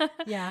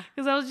 Yeah.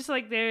 Because I was just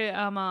like there,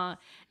 and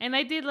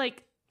I did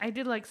like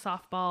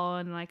softball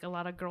and like a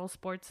lot of girl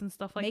sports and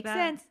stuff like that.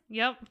 Makes sense.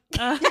 Yep.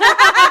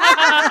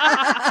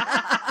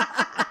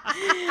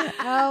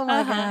 Oh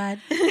my God.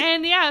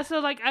 And yeah, so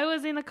like I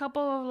was in a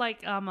couple of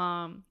like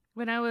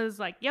when I was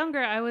like younger,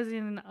 I was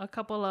in a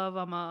couple of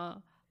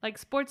like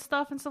sports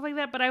stuff and stuff like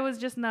that, but I was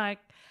just not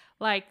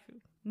like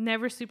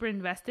never super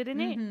invested in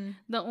it.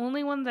 The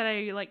only one that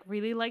I like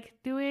really liked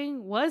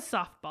doing was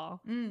softball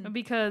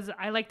because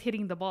I liked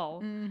hitting the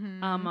ball.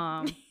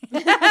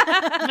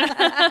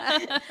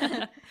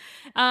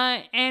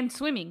 And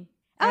swimming.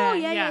 Oh,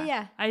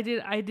 yeah. I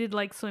did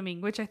like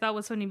swimming, which I thought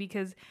was funny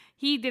because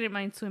he didn't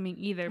mind swimming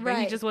either, but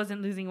he Right. just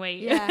wasn't losing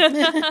weight.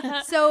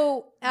 Yeah.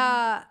 So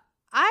I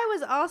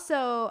was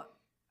also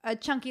a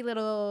chunky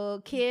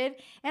little kid,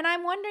 and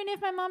I'm wondering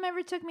if my mom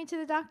ever took me to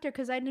the doctor,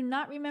 because I do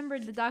not remember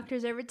the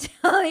doctors ever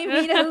telling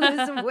me to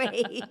lose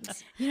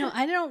weight. You know,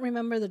 I don't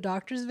remember the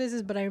doctor's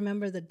visits, but I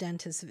remember the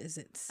dentist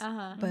visits.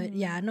 But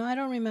yeah, no, I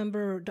don't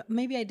remember.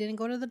 Maybe I didn't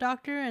go to the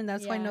doctor, and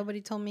that's why Yeah. nobody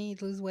told me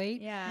to lose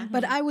weight. Yeah.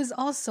 But I was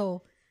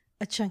also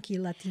a chunky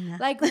Latina.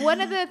 Like,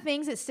 one of the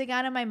things that stuck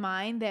out in my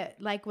mind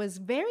that like was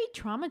very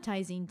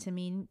traumatizing to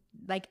me,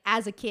 like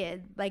as a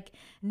kid, like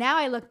now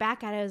I look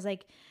back at it, I was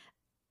like,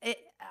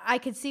 I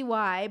could see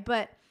why,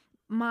 but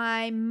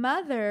my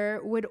mother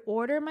would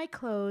order my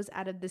clothes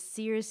out of the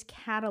Sears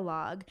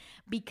catalog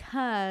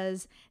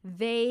because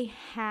they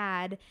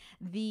had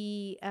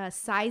the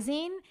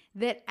sizing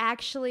that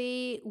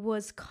actually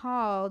was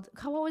called,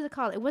 what was it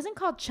called? It wasn't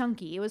called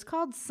chunky. It was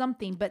called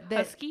something, but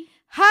the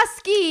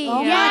Husky. Oh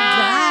my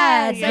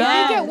Yes. God, I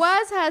think yes. it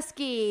was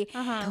Husky.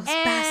 Those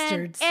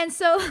bastards. And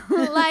so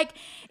like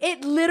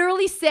it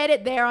literally said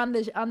it there on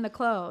the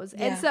clothes.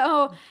 Yeah. And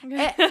so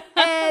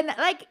and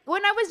like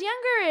when I was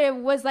younger,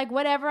 it was like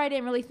whatever, I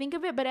didn't really think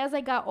of it, but as I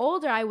got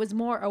older, I was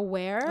more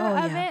aware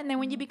of yeah. it. And then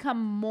when you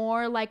become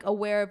more like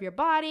aware of your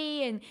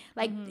body and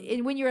like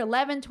and when you're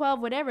 11,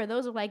 12, whatever,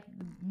 those are like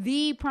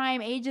the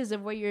prime ages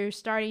of where you're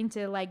starting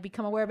to like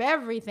become aware of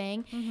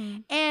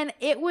everything. And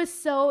it was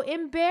so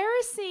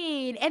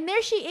embarrassing. And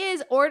there she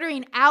is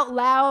ordering out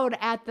loud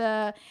at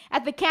the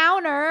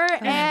counter,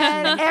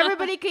 and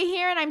everybody could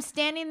hear, and I'm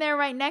standing there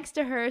right next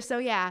to her. So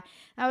yeah,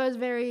 I was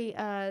very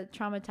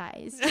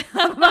traumatized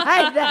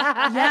by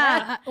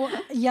that.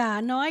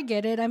 No, I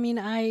get it. I mean,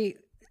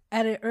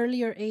 at an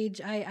earlier age,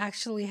 I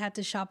actually had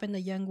to shop in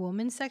the young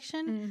woman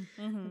section,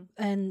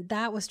 and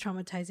that was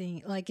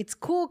traumatizing. Like, it's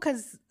cool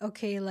because,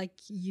 okay, like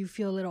you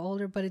feel a little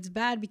older, but it's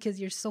bad because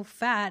you're so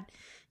fat,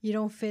 you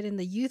don't fit in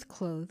the youth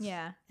clothes.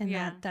 Yeah. And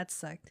that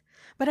sucked.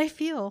 But I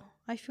feel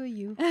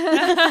you.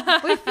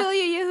 We feel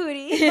you,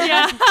 Yehudi.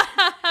 Yeah.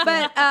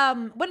 But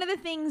one of the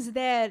things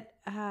that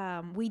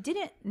we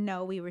didn't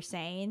know, we were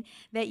saying,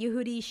 that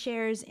Yehudi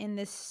shares in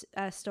this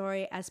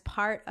story as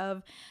part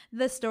of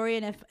the story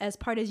and as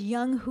part of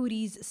young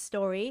Hudi's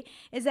story,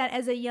 is that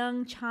as a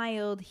young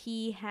child,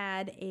 he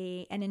had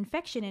an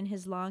infection in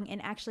his lung and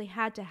actually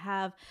had to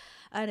have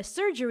a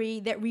surgery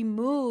that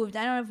removed,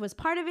 I don't know if it was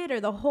part of it or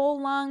the whole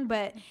lung,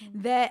 but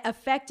that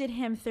affected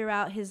him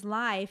throughout his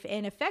life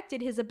and affected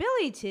his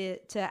ability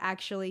to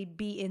actually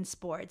be in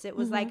sports. It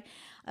was like,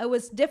 it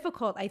was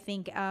difficult, I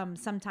think,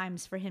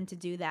 sometimes for him to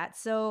do that.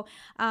 So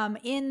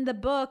in the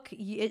book,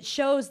 it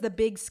shows the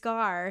big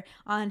scar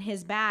on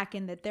his back,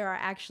 and that there are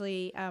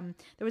actually, there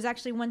was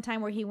actually one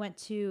time where he went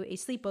to a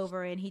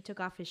sleepover and he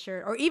took off his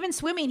shirt, or even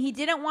swimming. He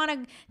didn't want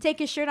to take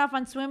his shirt off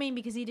on swimming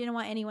because he didn't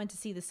want anyone to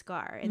see the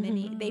scar. And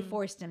then they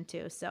forced him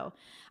to. So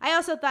I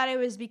also thought it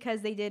was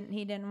because he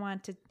didn't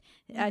want to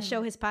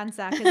show his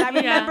panza, because I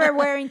remember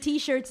wearing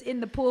t-shirts in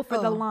the pool for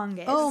the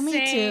longest. Oh, me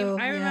too.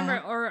 I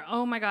remember, or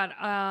oh my god,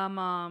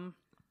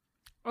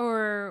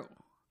 or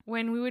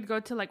when we would go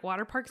to like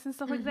water parks and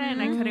stuff like that,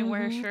 and I couldn't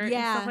wear a shirt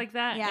and stuff like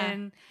that,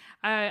 and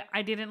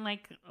I didn't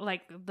like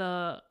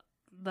the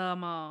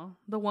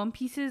one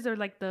pieces or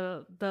like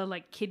the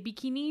like kid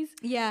bikinis,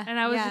 and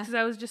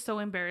I was just so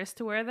embarrassed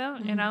to wear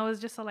them, and I was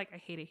just so like, I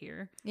hate it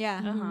here,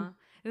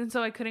 and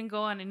so I couldn't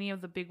go on any of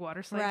the big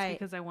water slides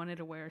because I wanted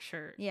to wear a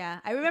shirt.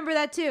 Yeah, I remember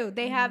that too.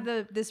 They have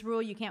this rule,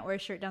 you can't wear a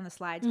shirt down the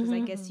slides because I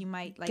guess you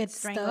might like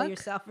strangle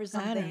yourself or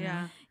something.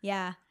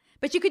 Yeah.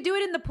 But you could do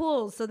it in the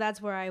pool, so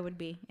that's where I would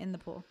be, in the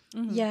pool.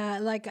 Yeah,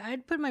 like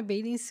I'd put my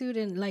bathing suit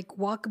and like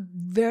walk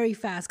very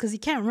fast because you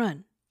can't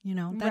run. You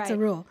know, that's a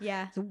rule.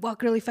 Yeah. So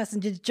walk really fast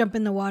and just jump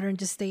in the water and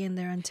just stay in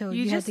there until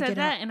you have to get out. You just said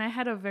that, and I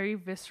had a very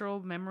visceral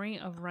memory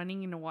of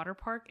running in a water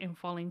park and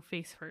falling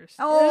face first.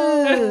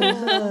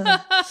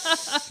 Oh,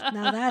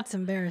 now that's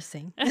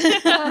embarrassing.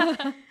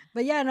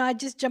 But yeah, no, I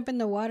just jump in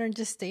the water and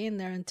just stay in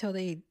there until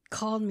they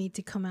called me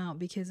to come out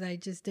because I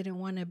just didn't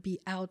want to be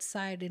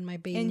outside in my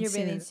bathing suit. In your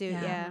bathing suit,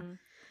 yeah.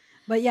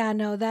 But yeah,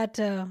 no, that.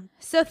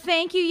 So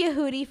thank you,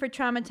 Yehudi, for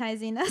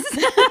traumatizing us.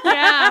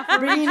 Yeah, for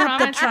bringing up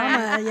the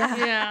trauma.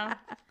 Yeah.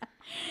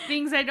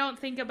 Things I don't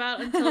think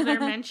about until they're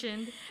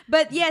mentioned.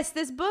 But yes,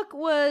 this book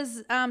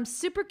was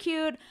super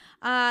cute.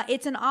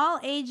 It's an all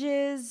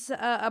ages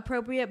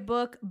appropriate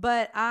book,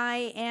 but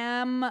I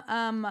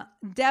am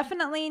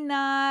definitely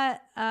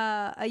not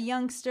a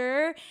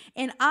youngster,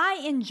 and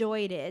I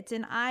enjoyed it,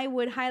 and I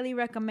would highly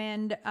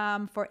recommend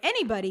for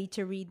anybody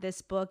to read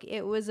this book.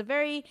 It was a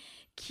very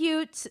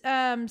cute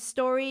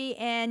story,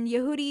 and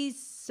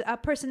Yehudi's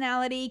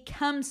personality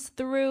comes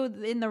through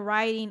in the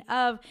writing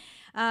of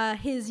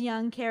his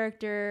young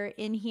character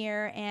in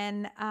here,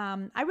 and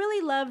I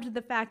really loved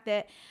the fact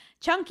that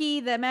Chunky,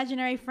 the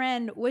imaginary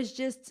friend, was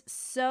just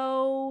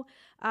so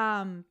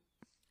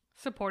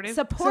supportive.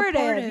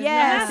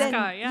 Yes,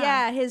 mascot,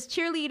 and, his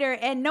cheerleader,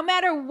 and no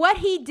matter what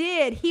he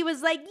did, he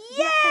was like,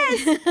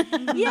 yes,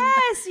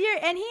 yes,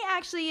 and he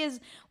actually is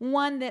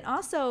one that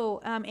also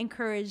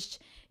encouraged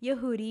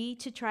Yehudi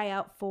to try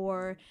out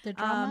for The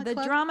drama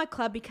drama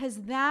club? club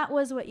because that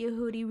was what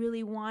Yehudi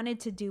really wanted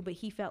to do, but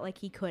he felt like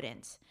he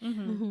couldn't.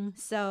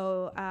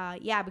 So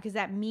because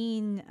that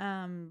mean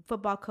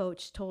football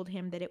coach told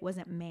him that it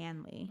wasn't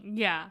manly.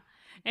 Yeah.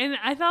 And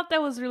I thought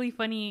that was really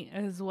funny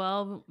as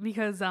well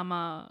because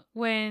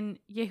when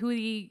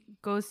Yehudi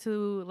goes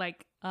to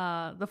like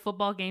the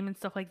football game and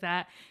stuff like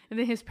that, and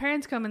then his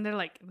parents come and they're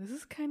like, this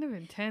is kind of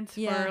intense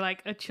for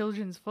like a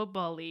children's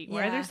football league.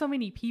 Why are there so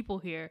many people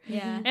here?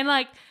 And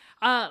like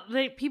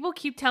people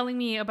keep telling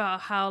me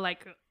about how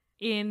like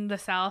in the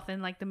South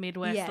and like the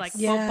Midwest, like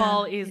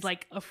football is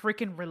like a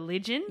freaking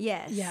religion.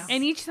 Yes.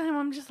 And each time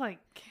I'm just like,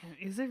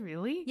 is it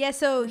really? Yeah,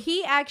 so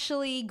he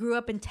actually grew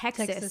up in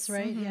Texas,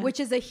 right? Yeah. Which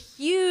is a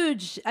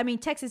huge,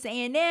 Texas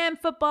A&M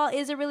football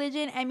is a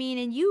religion.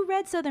 And you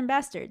read Southern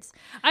Bastards.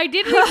 I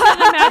did read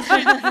Southern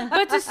Bastards,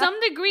 but to some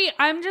degree,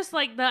 I'm just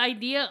like the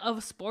idea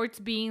of sports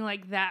being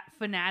like that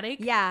fanatic.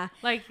 Yeah.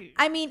 Like,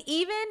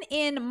 even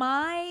in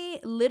my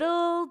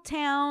little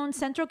town,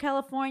 Central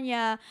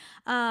California,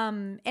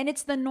 and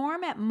it's the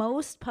norm at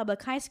most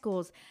public high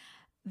schools,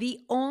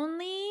 the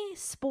only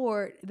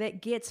sport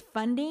that gets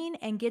funding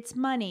and gets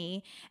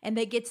money and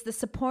that gets the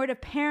support of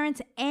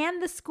parents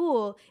and the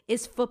school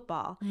is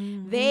football.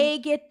 They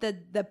get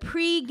the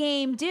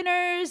pre-game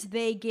dinners,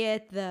 they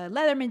get the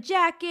Leatherman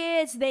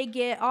jackets, they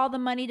get all the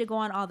money to go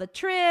on all the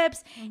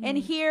trips. And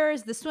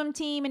here's the swim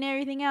team and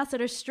everything else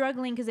that are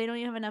struggling because they don't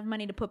even have enough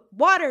money to put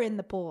water in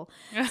the pool.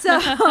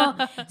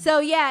 So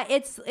yeah,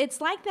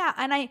 it's like that.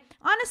 And I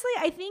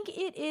think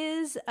it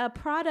is a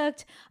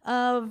product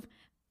of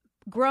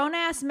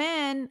grown-ass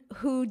men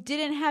who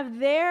didn't have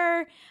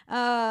their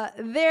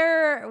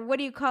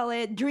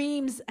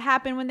dreams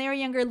happen when they were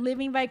younger,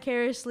 living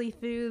vicariously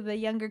through the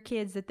younger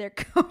kids that they're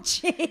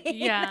coaching.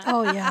 Yeah.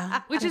 Oh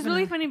yeah. Which is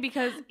really funny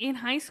because in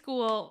high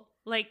school,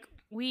 like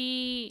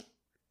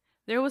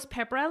there was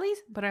pep rallies,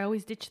 but I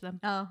always ditched them.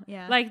 Oh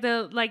yeah. Like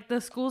the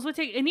schools would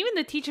take, and even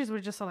the teachers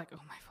were just like,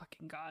 oh my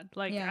fucking God.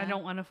 Like I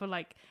don't want to feel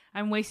like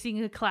I'm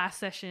wasting a class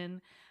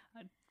session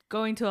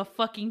going to a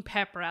fucking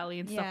pep rally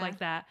and stuff like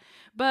that.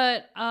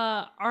 But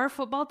our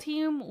football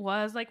team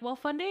was like well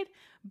funded,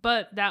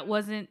 but that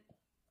wasn't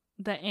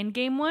the end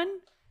game one.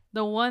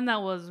 The one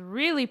that was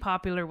really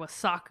popular was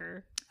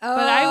soccer.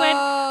 But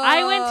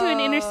I went to an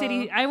inner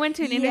city school. I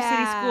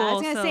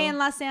was gonna say in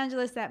Los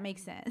Angeles that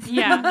makes sense.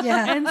 Yeah.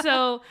 Yeah. And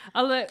so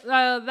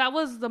that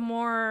was the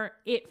more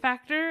it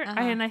factor.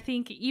 And I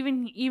think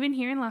even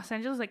here in Los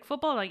Angeles, like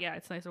football, like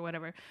it's nice or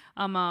whatever.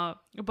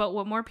 But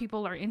what more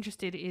people are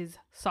interested is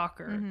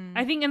soccer.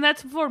 I think, and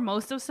that's for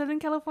most of Southern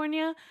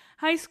California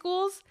high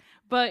schools.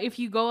 But if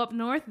you go up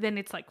north, then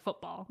it's like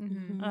football,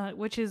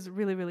 which is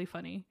really, really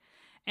funny.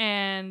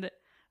 And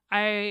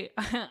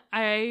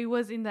I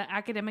was in the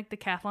academic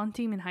decathlon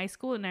team in high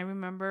school, and I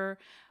remember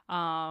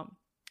our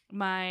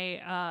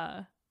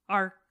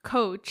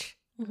coach,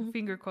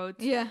 finger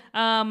quotes,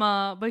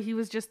 but he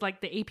was just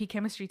like the AP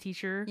chemistry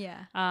teacher.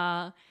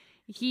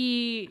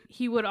 He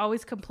would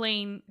always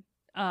complain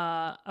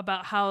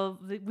about how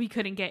we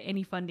couldn't get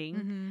any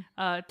funding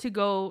to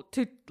go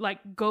to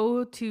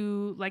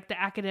the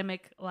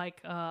academic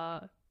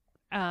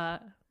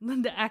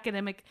the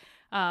academic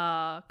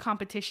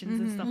competitions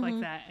and stuff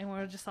like that, and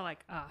we're just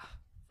like,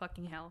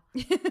 fucking hell.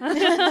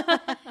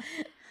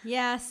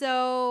 Yeah,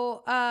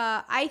 so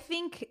I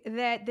think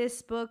that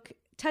this book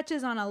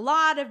touches on a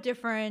lot of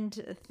different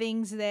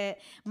things that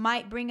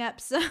might bring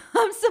up some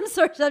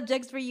sore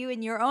subjects for you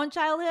in your own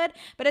childhood,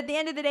 but at the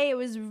end of the day it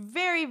was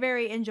very,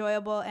 very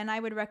enjoyable, and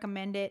I would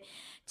recommend it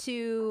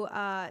to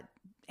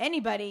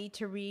anybody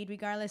to read,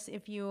 regardless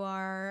if you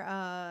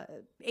are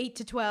 8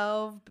 to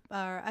 12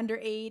 or under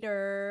 8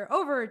 or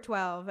over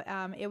 12.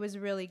 It was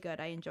really good.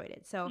 I enjoyed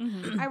it. So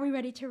are we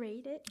ready to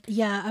rate it?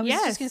 Yeah, I was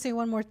just going to say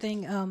one more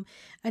thing.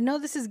 I know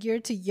this is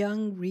geared to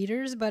young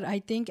readers, but I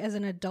think as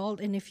an adult,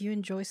 and if you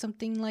enjoy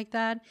something like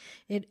that,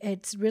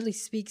 it really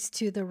speaks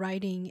to the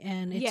writing,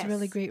 and it's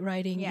really great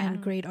writing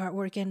and great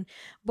artwork, and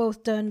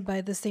both done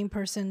by the same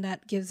person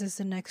that gives us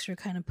an extra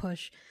kind of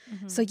push.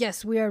 So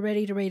yes, we are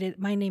ready to rate it.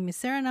 My name is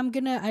Sarah,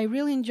 and I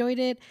really enjoyed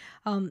it.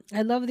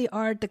 I love the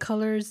art. The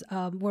colors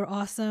were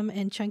awesome,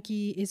 and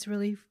Chunky is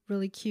really,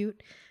 really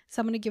cute. So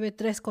I'm going to give it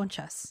 3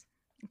 conchas.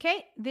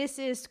 Okay, this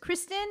is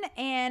Kristen,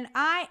 and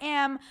I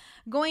am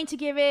going to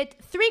give it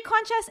 3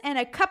 conchas and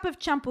a cup of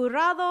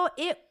champurrado.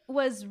 It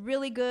was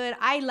really good.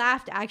 I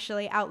laughed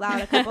actually out loud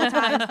a couple of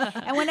times.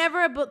 And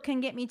whenever a book can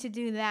get me to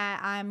do that,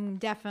 I'm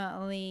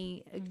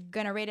definitely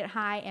gonna rate it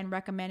high and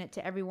recommend it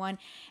to everyone.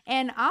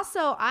 And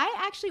also, I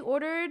actually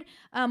ordered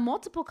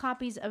multiple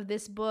copies of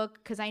this book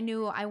because I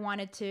knew I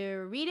wanted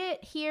to read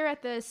it here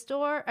at the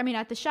store. I mean,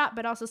 at the shop,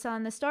 but also sell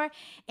in the store.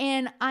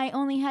 And I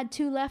only had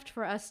 2 left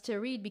for us to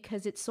read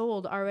because it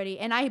sold already.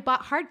 And I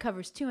bought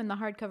hardcovers too, and the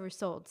hardcovers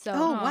sold. So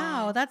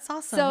wow, that's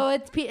awesome. So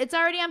it's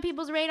already on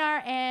people's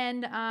radar,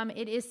 and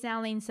it is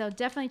selling, so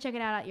definitely check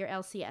it out at your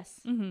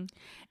LCS.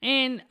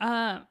 And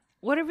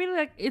what I really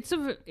like, it's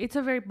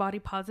a very body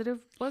positive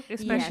book,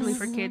 especially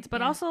for kids,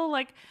 but also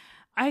like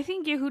I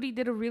think Yehudi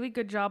did a really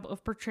good job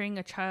of portraying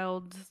a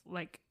child's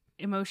like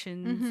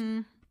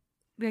emotions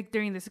like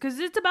during this, because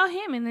it's about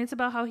him and it's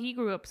about how he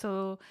grew up.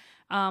 So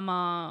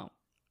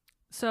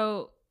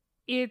so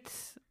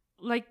it's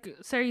like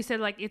Sarah, you said,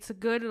 like it's a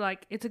good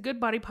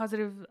body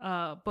positive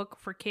book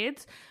for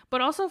kids,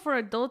 but also for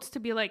adults to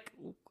be like,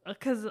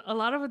 because a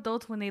lot of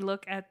adults, when they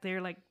look at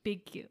their like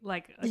big,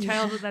 like a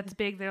child that's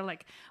big, they're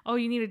like, oh,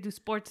 you need to do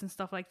sports and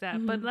stuff like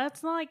that. But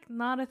that's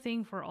not a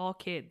thing for all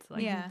kids.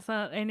 Like,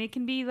 and it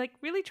can be like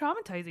really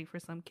traumatizing for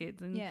some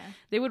kids, and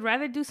they would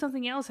rather do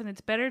something else. And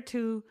it's better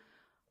to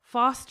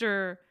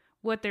foster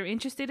what they're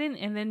interested in,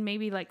 and then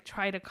maybe like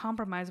try to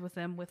compromise with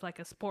them with like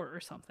a sport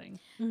or something.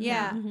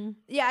 Yeah.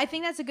 I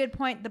think that's a good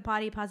point, the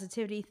body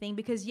positivity thing,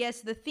 because yes,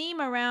 the theme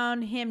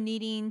around him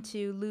needing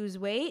to lose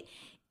weight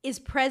is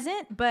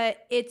present,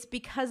 but it's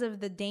because of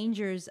the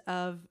dangers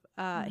of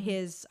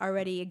his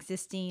already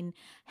existing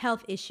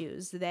health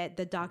issues that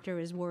the doctor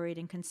is worried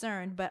and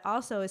concerned, but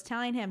also is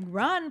telling him,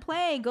 run,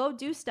 play, go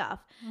do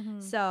stuff.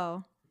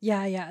 So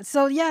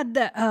So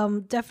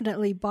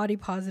definitely body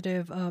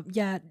positive.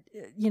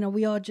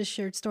 We all just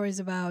shared stories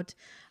about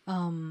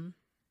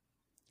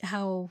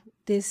how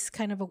this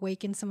kind of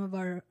awakened some of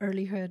our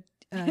earlyhood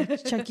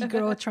chunky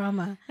girl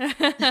trauma.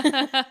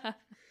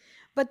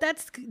 But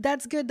that's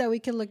good that we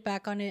can look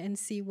back on it and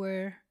see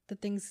where the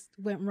things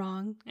went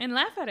wrong and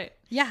laugh at it.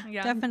 Yeah,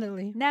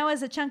 definitely. Now,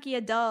 as a chunky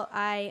adult,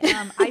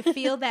 I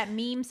feel that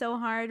meme so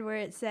hard where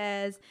it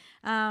says,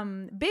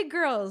 "Big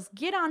girls,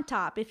 get on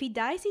top. If he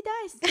dies, he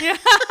dies."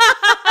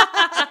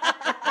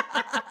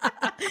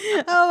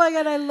 Oh my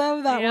God, I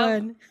love that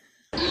one.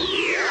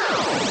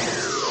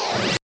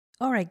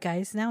 All right,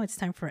 guys, now it's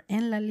time for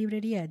En la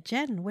Librería.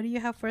 Jen, what do you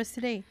have for us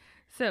today?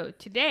 So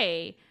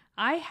today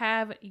I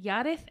have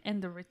Yareth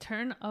and the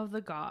Return of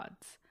the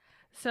Gods.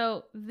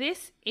 So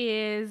this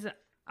is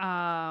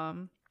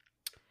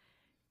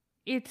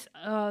it's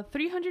a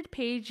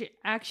 300-page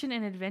action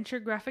and adventure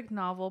graphic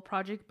novel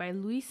project by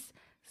Luis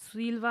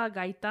Silva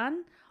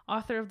Gaitan,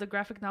 author of the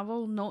graphic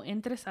novel No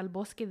Entres al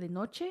Bosque de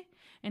Noche,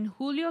 and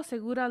Julio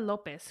Segura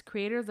Lopez,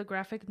 creator of the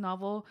graphic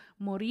novel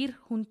Morir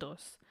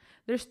Juntos.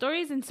 Their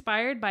story is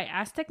inspired by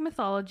Aztec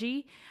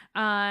mythology,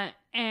 and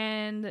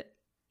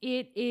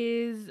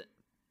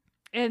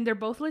they're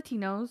both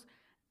Latinos,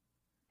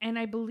 and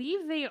I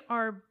believe they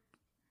are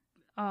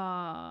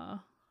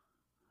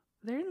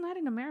they're in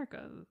Latin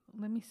America.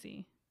 Let me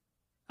see.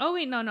 Oh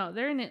wait, no,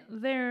 they're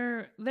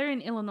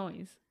in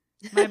Illinois.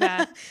 My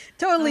bad.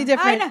 Totally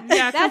different.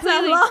 Yeah, that's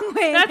a long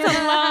way. That's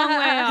a long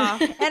way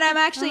off. And I'm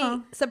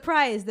actually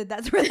surprised that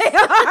that's where they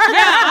are.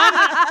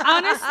 Yeah,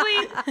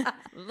 honestly,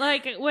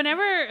 like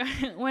whenever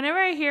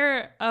I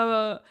hear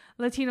a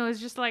Latino, it's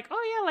just like,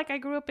 oh yeah, like I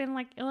grew up in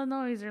like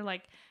Illinois, or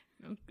like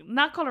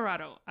not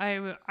Colorado.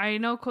 I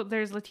know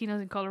there's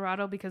Latinos in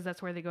Colorado because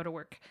that's where they go to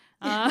work.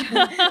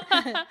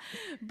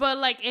 But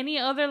like any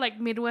other like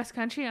Midwest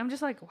country, I'm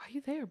just like, why are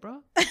you there,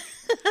 bro?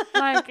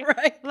 Like,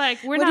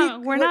 like we're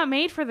not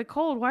made for the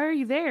cold. Why are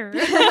you there?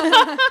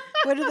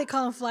 What do they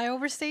call them?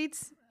 Flyover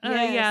states? The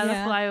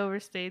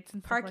flyover states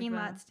and parking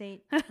like lot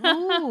state.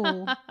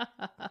 Ooh.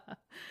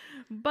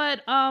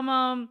 But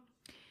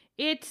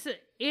it's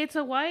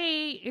a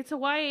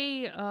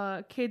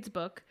YA kids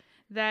book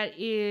that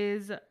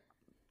is.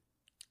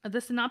 The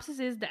synopsis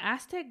is: the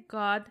Aztec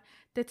god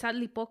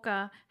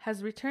Tetzatlipoca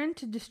has returned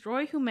to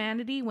destroy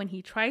humanity when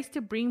he tries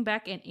to bring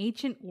back an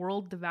ancient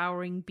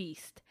world-devouring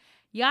beast.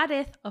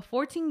 Yareth, a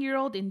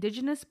 14-year-old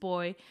indigenous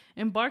boy,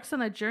 embarks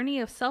on a journey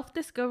of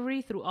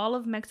self-discovery through all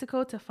of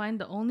Mexico to find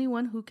the only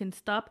one who can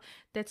stop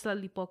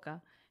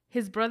Tetzatlipoca,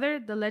 his brother,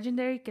 the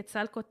legendary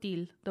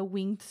Quetzalcoatl, the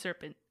winged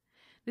serpent.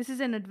 This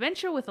is an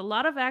adventure with a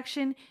lot of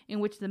action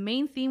in which the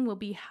main theme will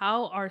be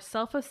how our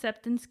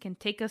self-acceptance can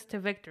take us to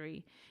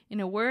victory. In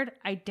a word,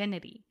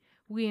 identity.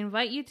 We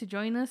invite you to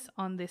join us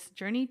on this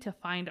journey to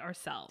find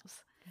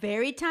ourselves.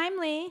 Very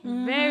timely.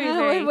 Very,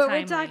 very what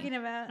timely. we're talking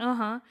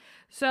about.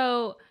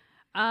 So,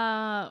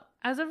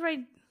 as of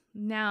right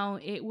now,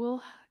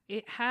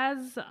 it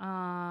has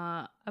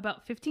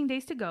about 15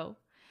 days to go.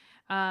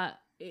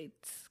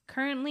 It's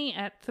currently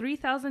at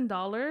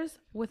 $3,000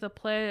 with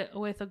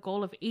a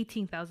goal of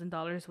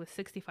 $18,000 with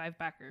 65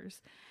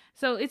 backers.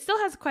 So it still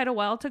has quite a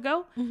while to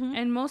go.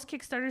 And most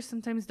Kickstarters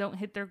sometimes don't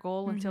hit their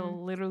goal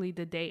until literally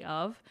the day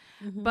of.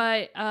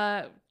 But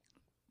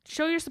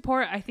show your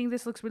support. I think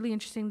this looks really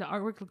interesting. The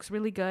artwork looks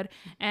really good.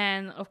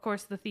 And of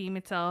course, the theme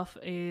itself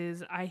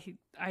is, I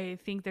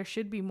think there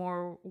should be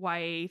more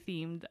YA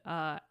themed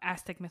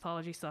Aztec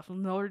mythology stuff.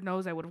 Lord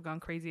knows I would have gone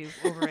crazy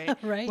over it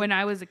Right. when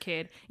I was a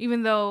kid.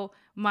 Even though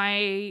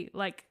my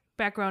like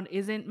background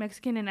isn't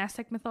Mexican and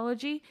Aztec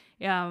mythology,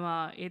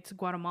 it's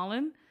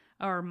Guatemalan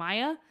or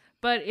Maya.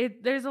 But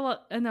there's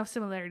enough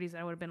similarities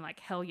that I would have been like,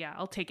 hell yeah,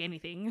 I'll take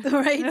anything.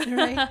 Right.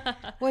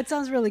 Well, it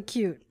sounds really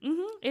cute.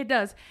 It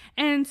does.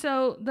 And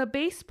so the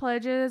base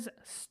pledges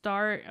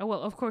start,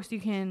 well, of course you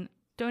can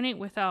donate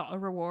without a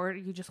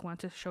reward. You just want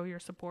to show your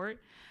support.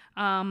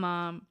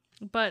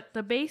 But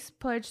the base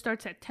pledge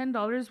starts at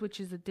 $10, which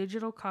is a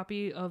digital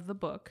copy of the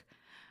book.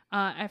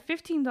 At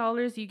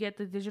 $15, you get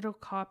the digital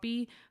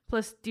copy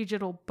plus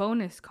digital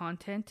bonus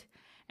content.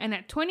 And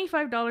at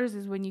 $25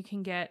 is when you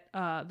can get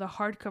the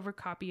hardcover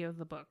copy of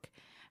the book.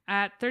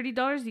 At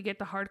 $30, you get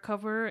the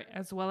hardcover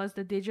as well as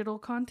the digital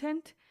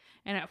content.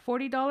 And at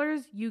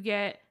 $40, you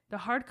get the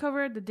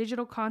hardcover, the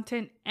digital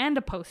content, and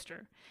a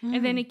poster.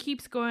 And then it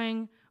keeps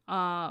going,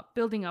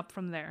 building up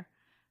from there.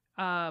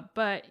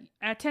 But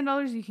at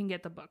 $10, you can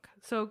get the book.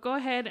 So go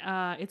ahead.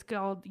 It's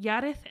called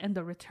Yareth and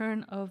the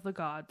Return of the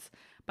Gods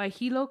by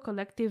Hilo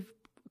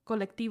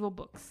Colectivo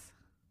Books.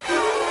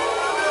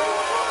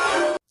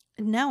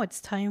 Now it's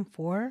time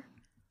for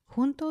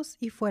Juntos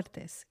y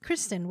Fuertes.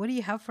 Kristen, what do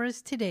you have for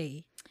us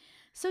today?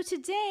 So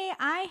today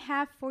I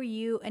have for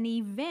you an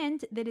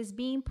event that is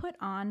being put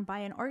on by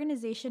an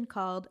organization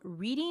called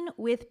Reading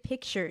with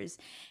Pictures.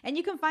 And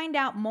you can find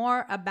out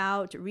more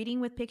about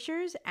Reading with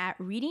Pictures at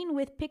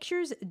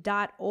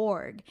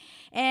readingwithpictures.org.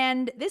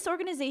 And this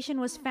organization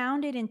was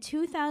founded in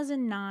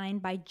 2009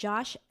 by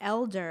Josh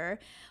Elder,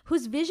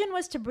 whose vision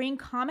was to bring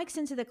comics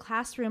into the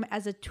classroom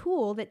as a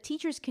tool that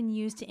teachers can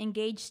use to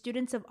engage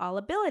students of all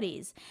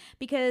abilities.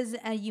 Because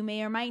you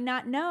may or might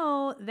not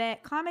know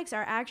that comics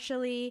are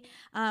actually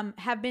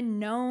have been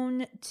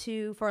known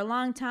to, for a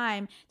long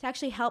time, to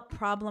actually help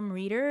problem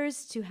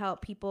readers, to help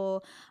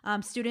people,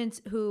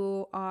 students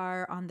who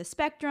are on the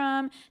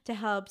spectrum, to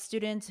help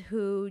students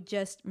who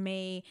just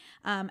may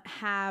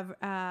have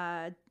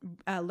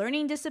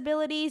learning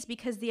disabilities,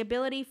 because the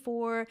ability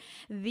for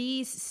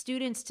these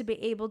students to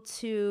be able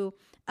to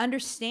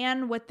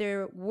understand what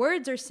their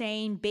words are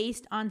saying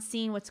based on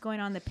seeing what's going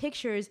on in the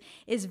pictures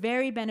is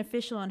very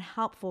beneficial and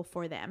helpful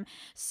for them.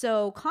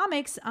 So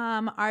comics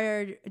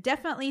are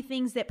definitely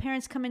things that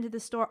parents come into the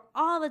store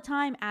all the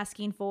time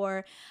asking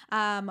for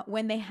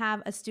when they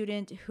have a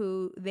student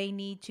who they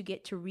need to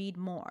get to read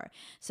more.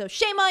 So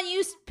shame on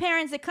you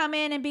parents that come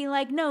in and be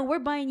like, no, we're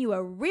buying you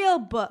a real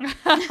book.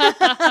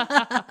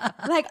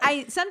 Like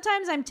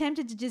sometimes I'm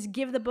tempted to just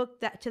give the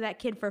book to that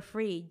kid for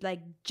free,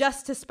 like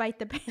just to spite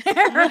the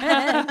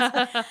parents.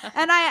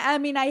 And I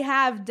mean, I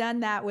have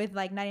done that with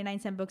like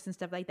 99-cent books and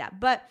stuff like that.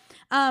 But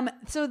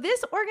so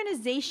this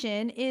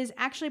organization is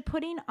actually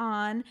putting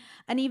on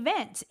an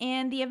event,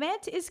 and the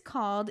event is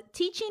called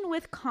Teaching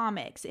with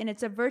Comics, and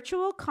it's a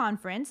virtual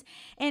conference,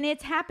 and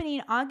it's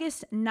happening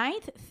August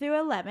 9th through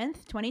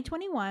 11th,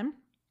 2021.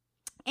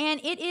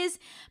 And it is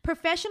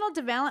professional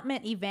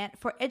development event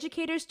for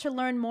educators to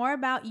learn more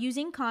about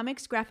using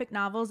comics, graphic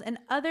novels, and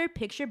other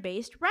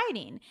picture-based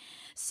writing.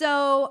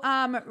 So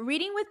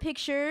Reading with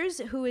Pictures,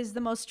 who is the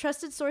most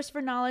trusted source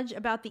for knowledge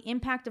about the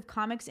impact of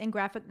comics and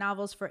graphic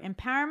novels for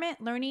empowerment,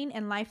 learning,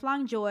 and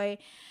lifelong joy,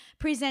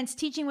 presents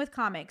Teaching with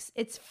Comics.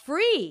 It's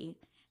free.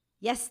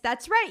 Yes,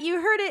 that's right. You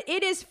heard it.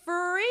 It is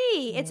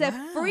free. It's a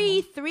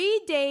free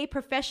 3-day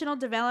professional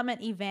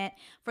development event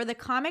for the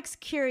comics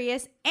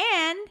curious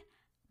and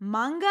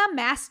manga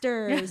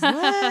masters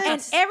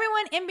and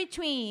everyone in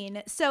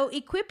between. So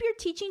equip your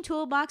teaching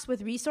toolbox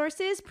with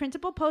resources,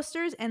 printable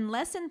posters, and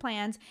lesson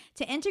plans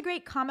to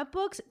integrate comic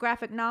books,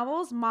 graphic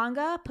novels,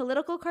 manga,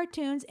 political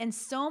cartoons, and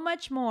so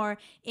much more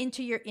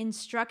into your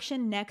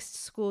instruction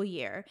next school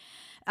year.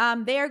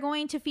 They are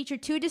going to feature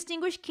 2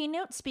 distinguished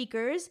keynote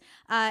speakers.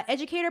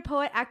 Educator,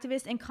 poet,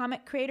 activist, and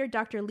comic creator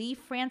Dr. Lee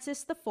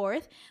Francis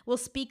IV will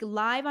speak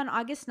live on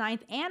August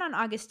 9th and on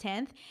August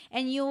 10th.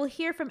 And you will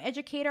hear from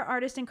educator,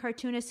 artist, and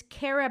cartoonist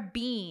Cara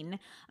Bean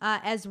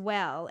as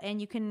well. And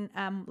you can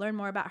learn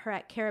more about her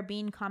at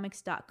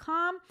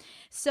carabeancomics.com.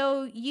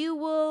 So you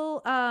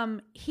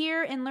will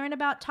hear and learn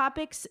about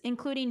topics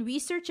including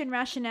research and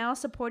rationale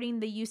supporting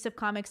the use of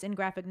comics and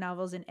graphic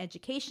novels in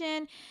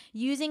education,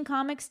 using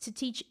comics to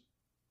teach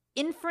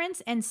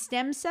inference and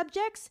STEM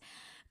subjects,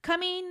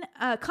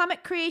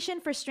 comic creation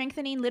for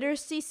strengthening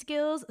literacy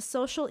skills,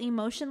 social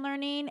emotion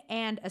learning,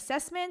 and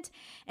assessment,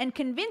 and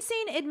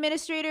convincing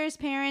administrators,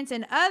 parents,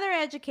 and other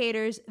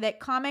educators that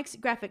comics,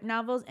 graphic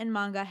novels, and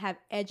manga have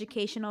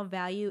educational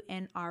value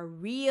and are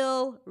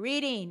real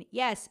reading.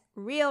 Yes,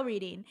 real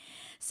reading.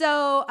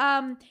 So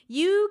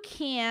you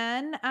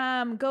can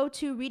go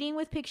to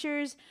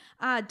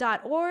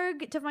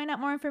readingwithpictures.org to find out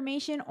more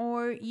information,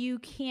 or you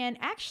can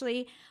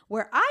actually,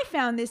 where I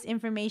found this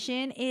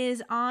information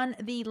is on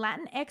the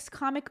Latinx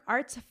Comic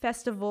Arts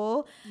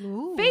Festival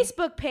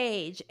Facebook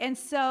page. And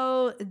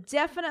so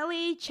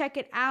definitely check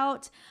it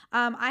out.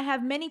 I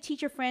have many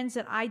teacher friends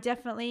that I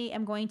definitely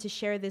am going to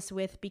share this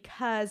with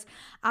because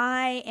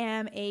I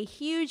am a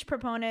huge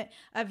proponent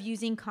of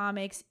using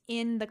comics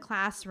in the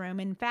classroom.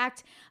 In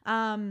fact,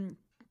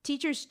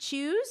 Teachers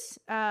Choose, is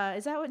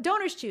that what?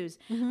 Donors Choose.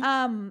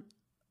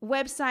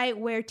 Website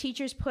where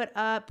teachers put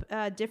up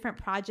different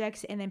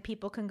projects and then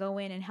people can go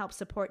in and help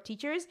support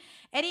teachers.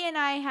 Eddie and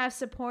I have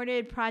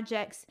supported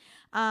projects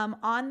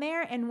on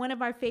there, and one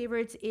of our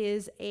favorites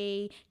is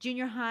a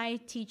junior high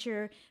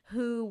teacher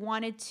who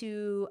wanted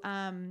to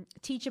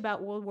teach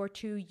about World War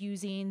II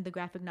using the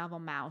graphic novel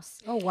Mouse.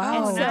 Oh, wow.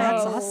 And so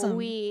that's awesome.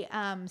 We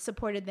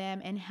supported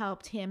them and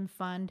helped him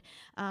fund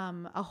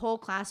a whole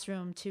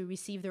classroom to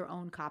receive their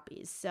own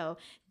copies. So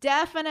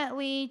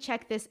definitely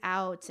check this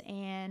out,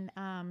 and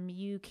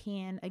you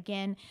can,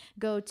 again,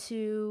 go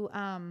to,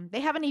 they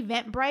have an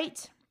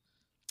Eventbrite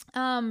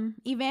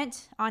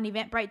event on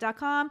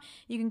eventbrite.com.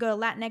 You can go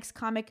to Latinx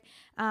Comic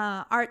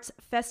Arts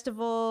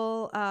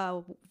Festival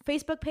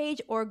Facebook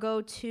page or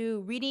go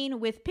to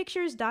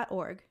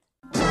readingwithpictures.org.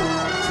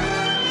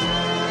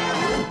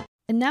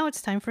 And now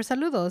it's time for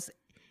saludos.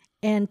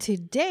 And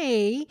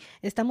today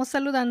estamos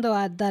saludando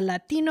a the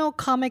Latino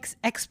Comics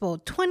Expo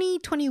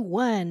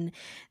 2021.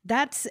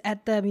 That's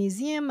at the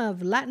Museum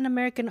of Latin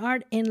American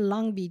Art in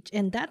Long Beach.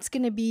 And that's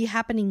going to be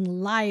happening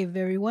live,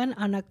 everyone,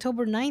 on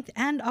October 9th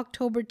and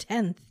October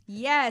 10th.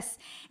 Yes.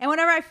 And one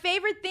of our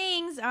favorite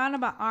things, I don't know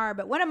about our,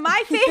 but one of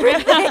my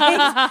favorite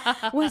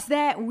things was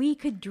that we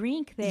could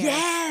drink there.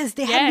 Yes,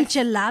 they had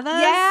micheladas.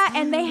 Yeah,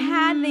 and they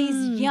had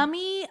these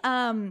yummy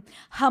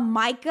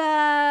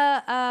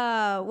Jamaica,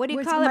 what do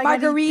you call it?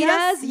 Margaritas.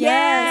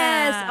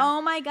 Yes.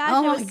 Oh my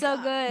gosh, it was so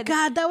good.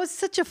 God, that was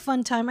such a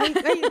fun time.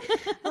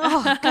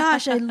 Oh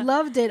gosh, I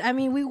loved it. I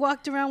mean, we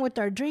walked around with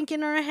our drink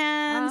in our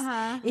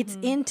hands. It's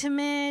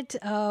intimate.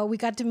 We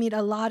got to meet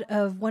a lot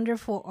of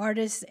wonderful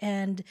artists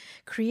and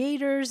creators.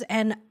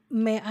 And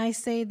may I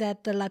say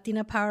that the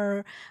Latina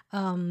Power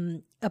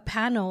a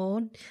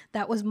panel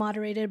that was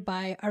moderated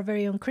by our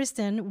very own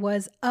Kristen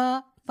was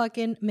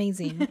fucking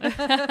amazing.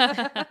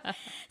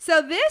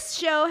 So this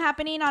show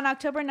happening on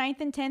October 9th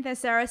and 10th, as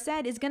Sarah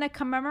said, is going to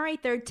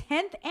commemorate their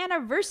 10th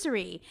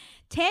anniversary.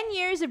 10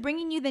 years of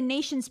bringing you the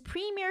nation's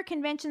premier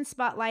convention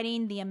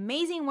spotlighting the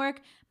amazing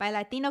work by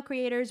Latino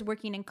creators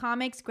working in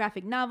comics,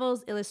 graphic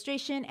novels,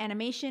 illustration,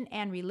 animation,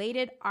 and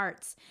related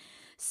arts.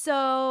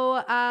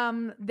 So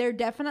they're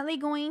definitely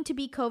going to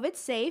be COVID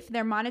safe.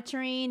 They're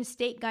monitoring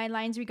state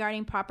guidelines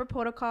regarding proper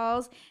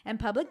protocols and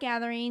public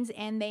gatherings,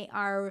 and they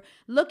are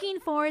looking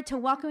forward to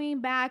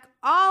welcoming back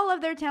all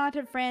of their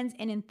talented friends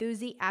and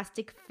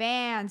enthusiastic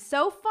fans.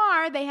 So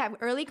far, they have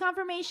early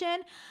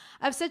confirmation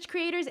of such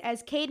creators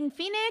as Caden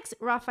Phoenix,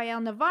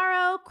 Rafael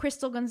Navarro,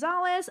 Crystal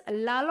Gonzalez,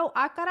 Lalo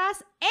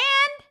Acaras,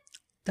 and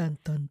dun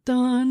dun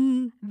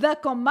dun, the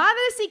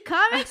Comadres y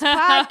Comics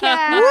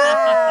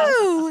podcast.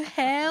 Woo!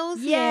 Hell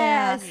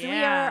yes, yeah.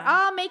 We are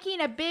all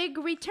making a big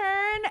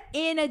return.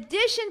 In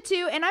addition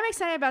to, and I'm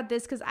excited about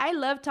this because I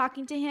love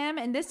talking to him.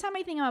 And this time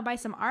I think I'm gonna buy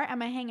some art. I'm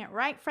gonna hang it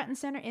right front and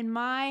center in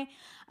my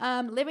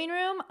living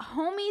room.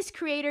 Homies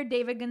creator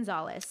David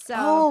Gonzalez.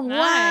 So,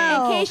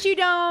 wow! In case you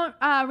don't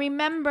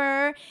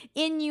remember,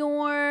 in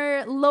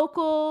your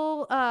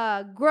local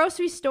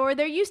grocery store,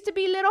 there used to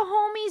be little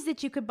homies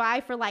that you could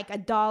buy for like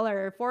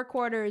 $1, 4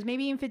 quarters,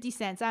 maybe even 50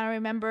 cents. I don't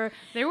remember.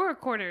 They were a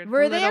quarter.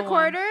 Were they a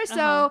quarter?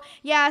 So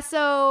yeah.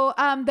 So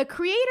the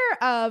creator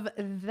of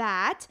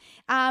that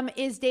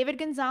is David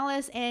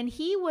Gonzalez, and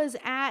he was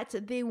at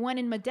the one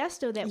in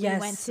Modesto that we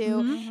went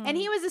to, and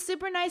he was a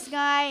super nice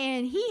guy,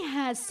 and he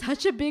has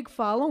such a big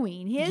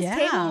following. His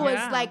table was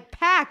like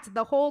packed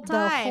the whole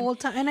time.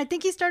 And I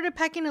think he started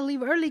packing to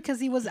leave early because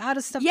he was out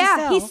of stuff to sell.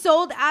 Yeah, he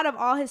sold out of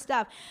all his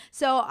stuff.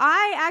 So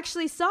I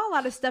actually saw a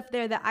lot of stuff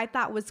there that I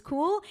thought was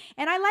cool,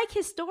 and I like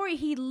his story.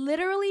 He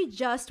literally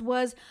just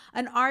was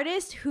an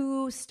artist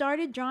who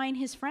started drawing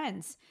his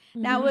friends.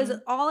 That was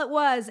all it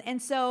was.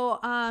 And so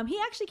he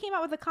actually came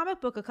out with a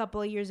comic book a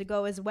couple of years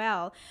ago as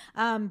well,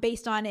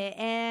 based on it.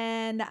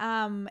 And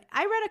I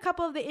read a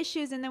couple of the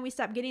issues and then we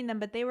stopped getting them,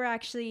 but they were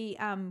actually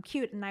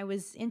cute and I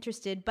was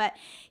interested. But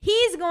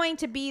he's going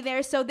to be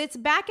there. So that's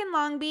back in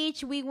Long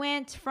Beach. We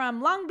went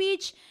from Long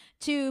Beach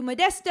to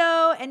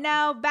Modesto and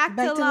now back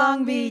to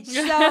Long Beach.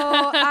 So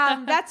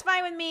that's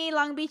fine with me.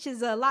 Long Beach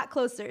is a lot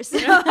closer. So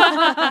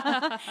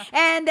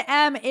and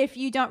if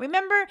you don't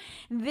remember,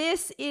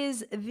 this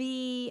is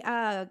the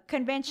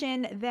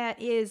convention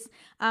that is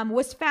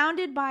was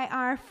founded by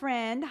our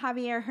friend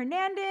Javier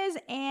Hernandez,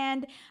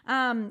 and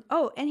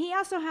and he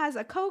also has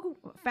a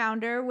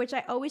co-founder, which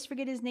I always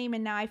forget his name,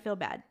 and now I feel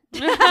bad.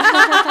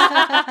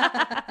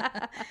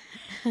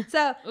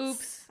 So,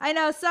 oops. I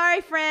know,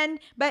 sorry, friend,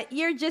 but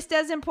you're just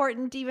as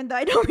important, even though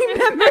I don't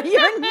remember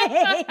your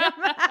name.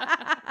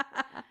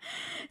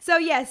 So,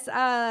 yes,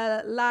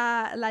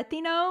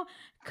 Latino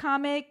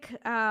Comics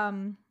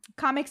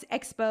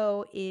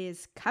Expo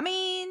is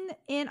coming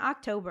in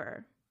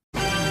October.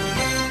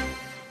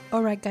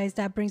 All right, guys,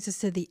 that brings us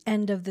to the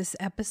end of this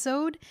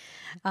episode.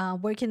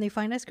 Where can they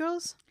find us,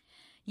 girls?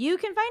 You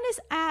can find us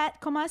at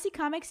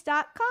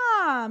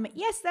comasicomics.com.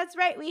 Yes, that's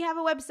right. We have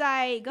a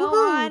website. Go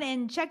on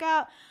and check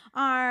out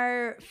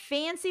our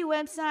fancy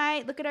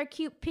website. Look at our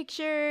cute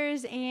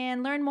pictures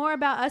and learn more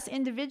about us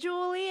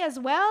individually as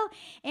well.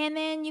 And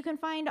then you can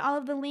find all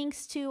of the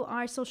links to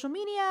our social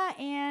media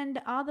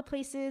and all the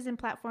places and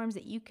platforms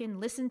that you can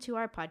listen to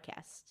our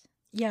podcast.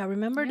 Yeah,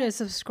 remember to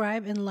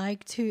subscribe and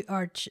like to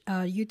our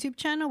YouTube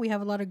channel. We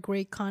have a lot of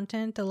great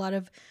content, a lot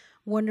of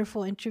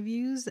wonderful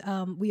interviews.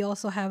 We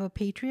also have a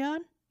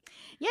Patreon.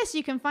 Yes,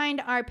 you can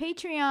find our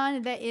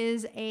Patreon. That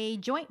is a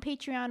joint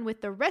Patreon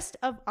with the rest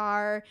of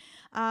our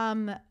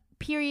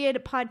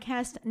Period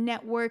Podcast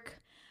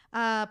Network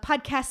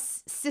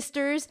podcast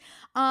sisters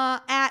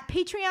at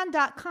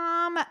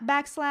patreon.com /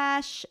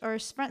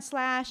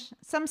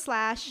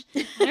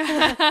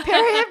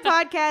 Period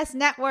Podcast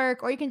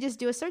Network, or you can just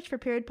do a search for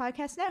Period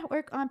Podcast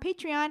Network on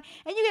Patreon,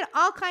 and you get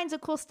all kinds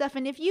of cool stuff.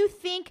 And if you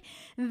think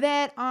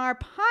that our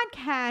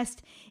podcast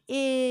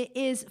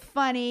is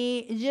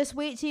funny, just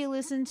wait till you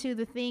listen to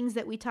the things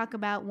that we talk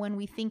about when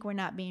we think we're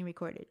not being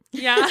recorded.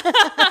 Yeah.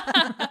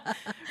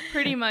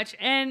 Pretty much.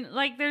 And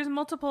like there's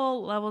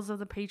multiple levels of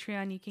the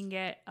Patreon. You can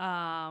get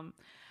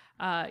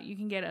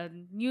a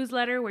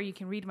newsletter where you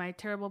can read my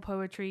terrible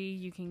poetry.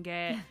 You can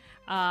get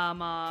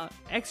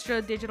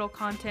extra digital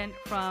content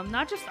from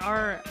not just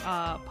our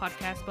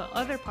podcast, but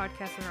other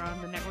podcasts that are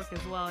on the network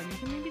as well. And you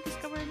can maybe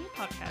discover a new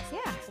podcast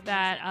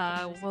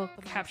that will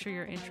capture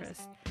your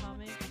interest.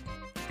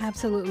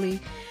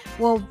 Absolutely.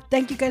 Well,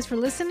 thank you guys for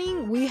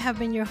listening. We have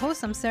been your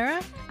hosts. I'm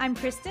Sarah. I'm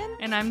Kristen.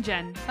 And I'm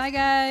Jen. Bye,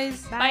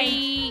 guys.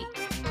 Bye.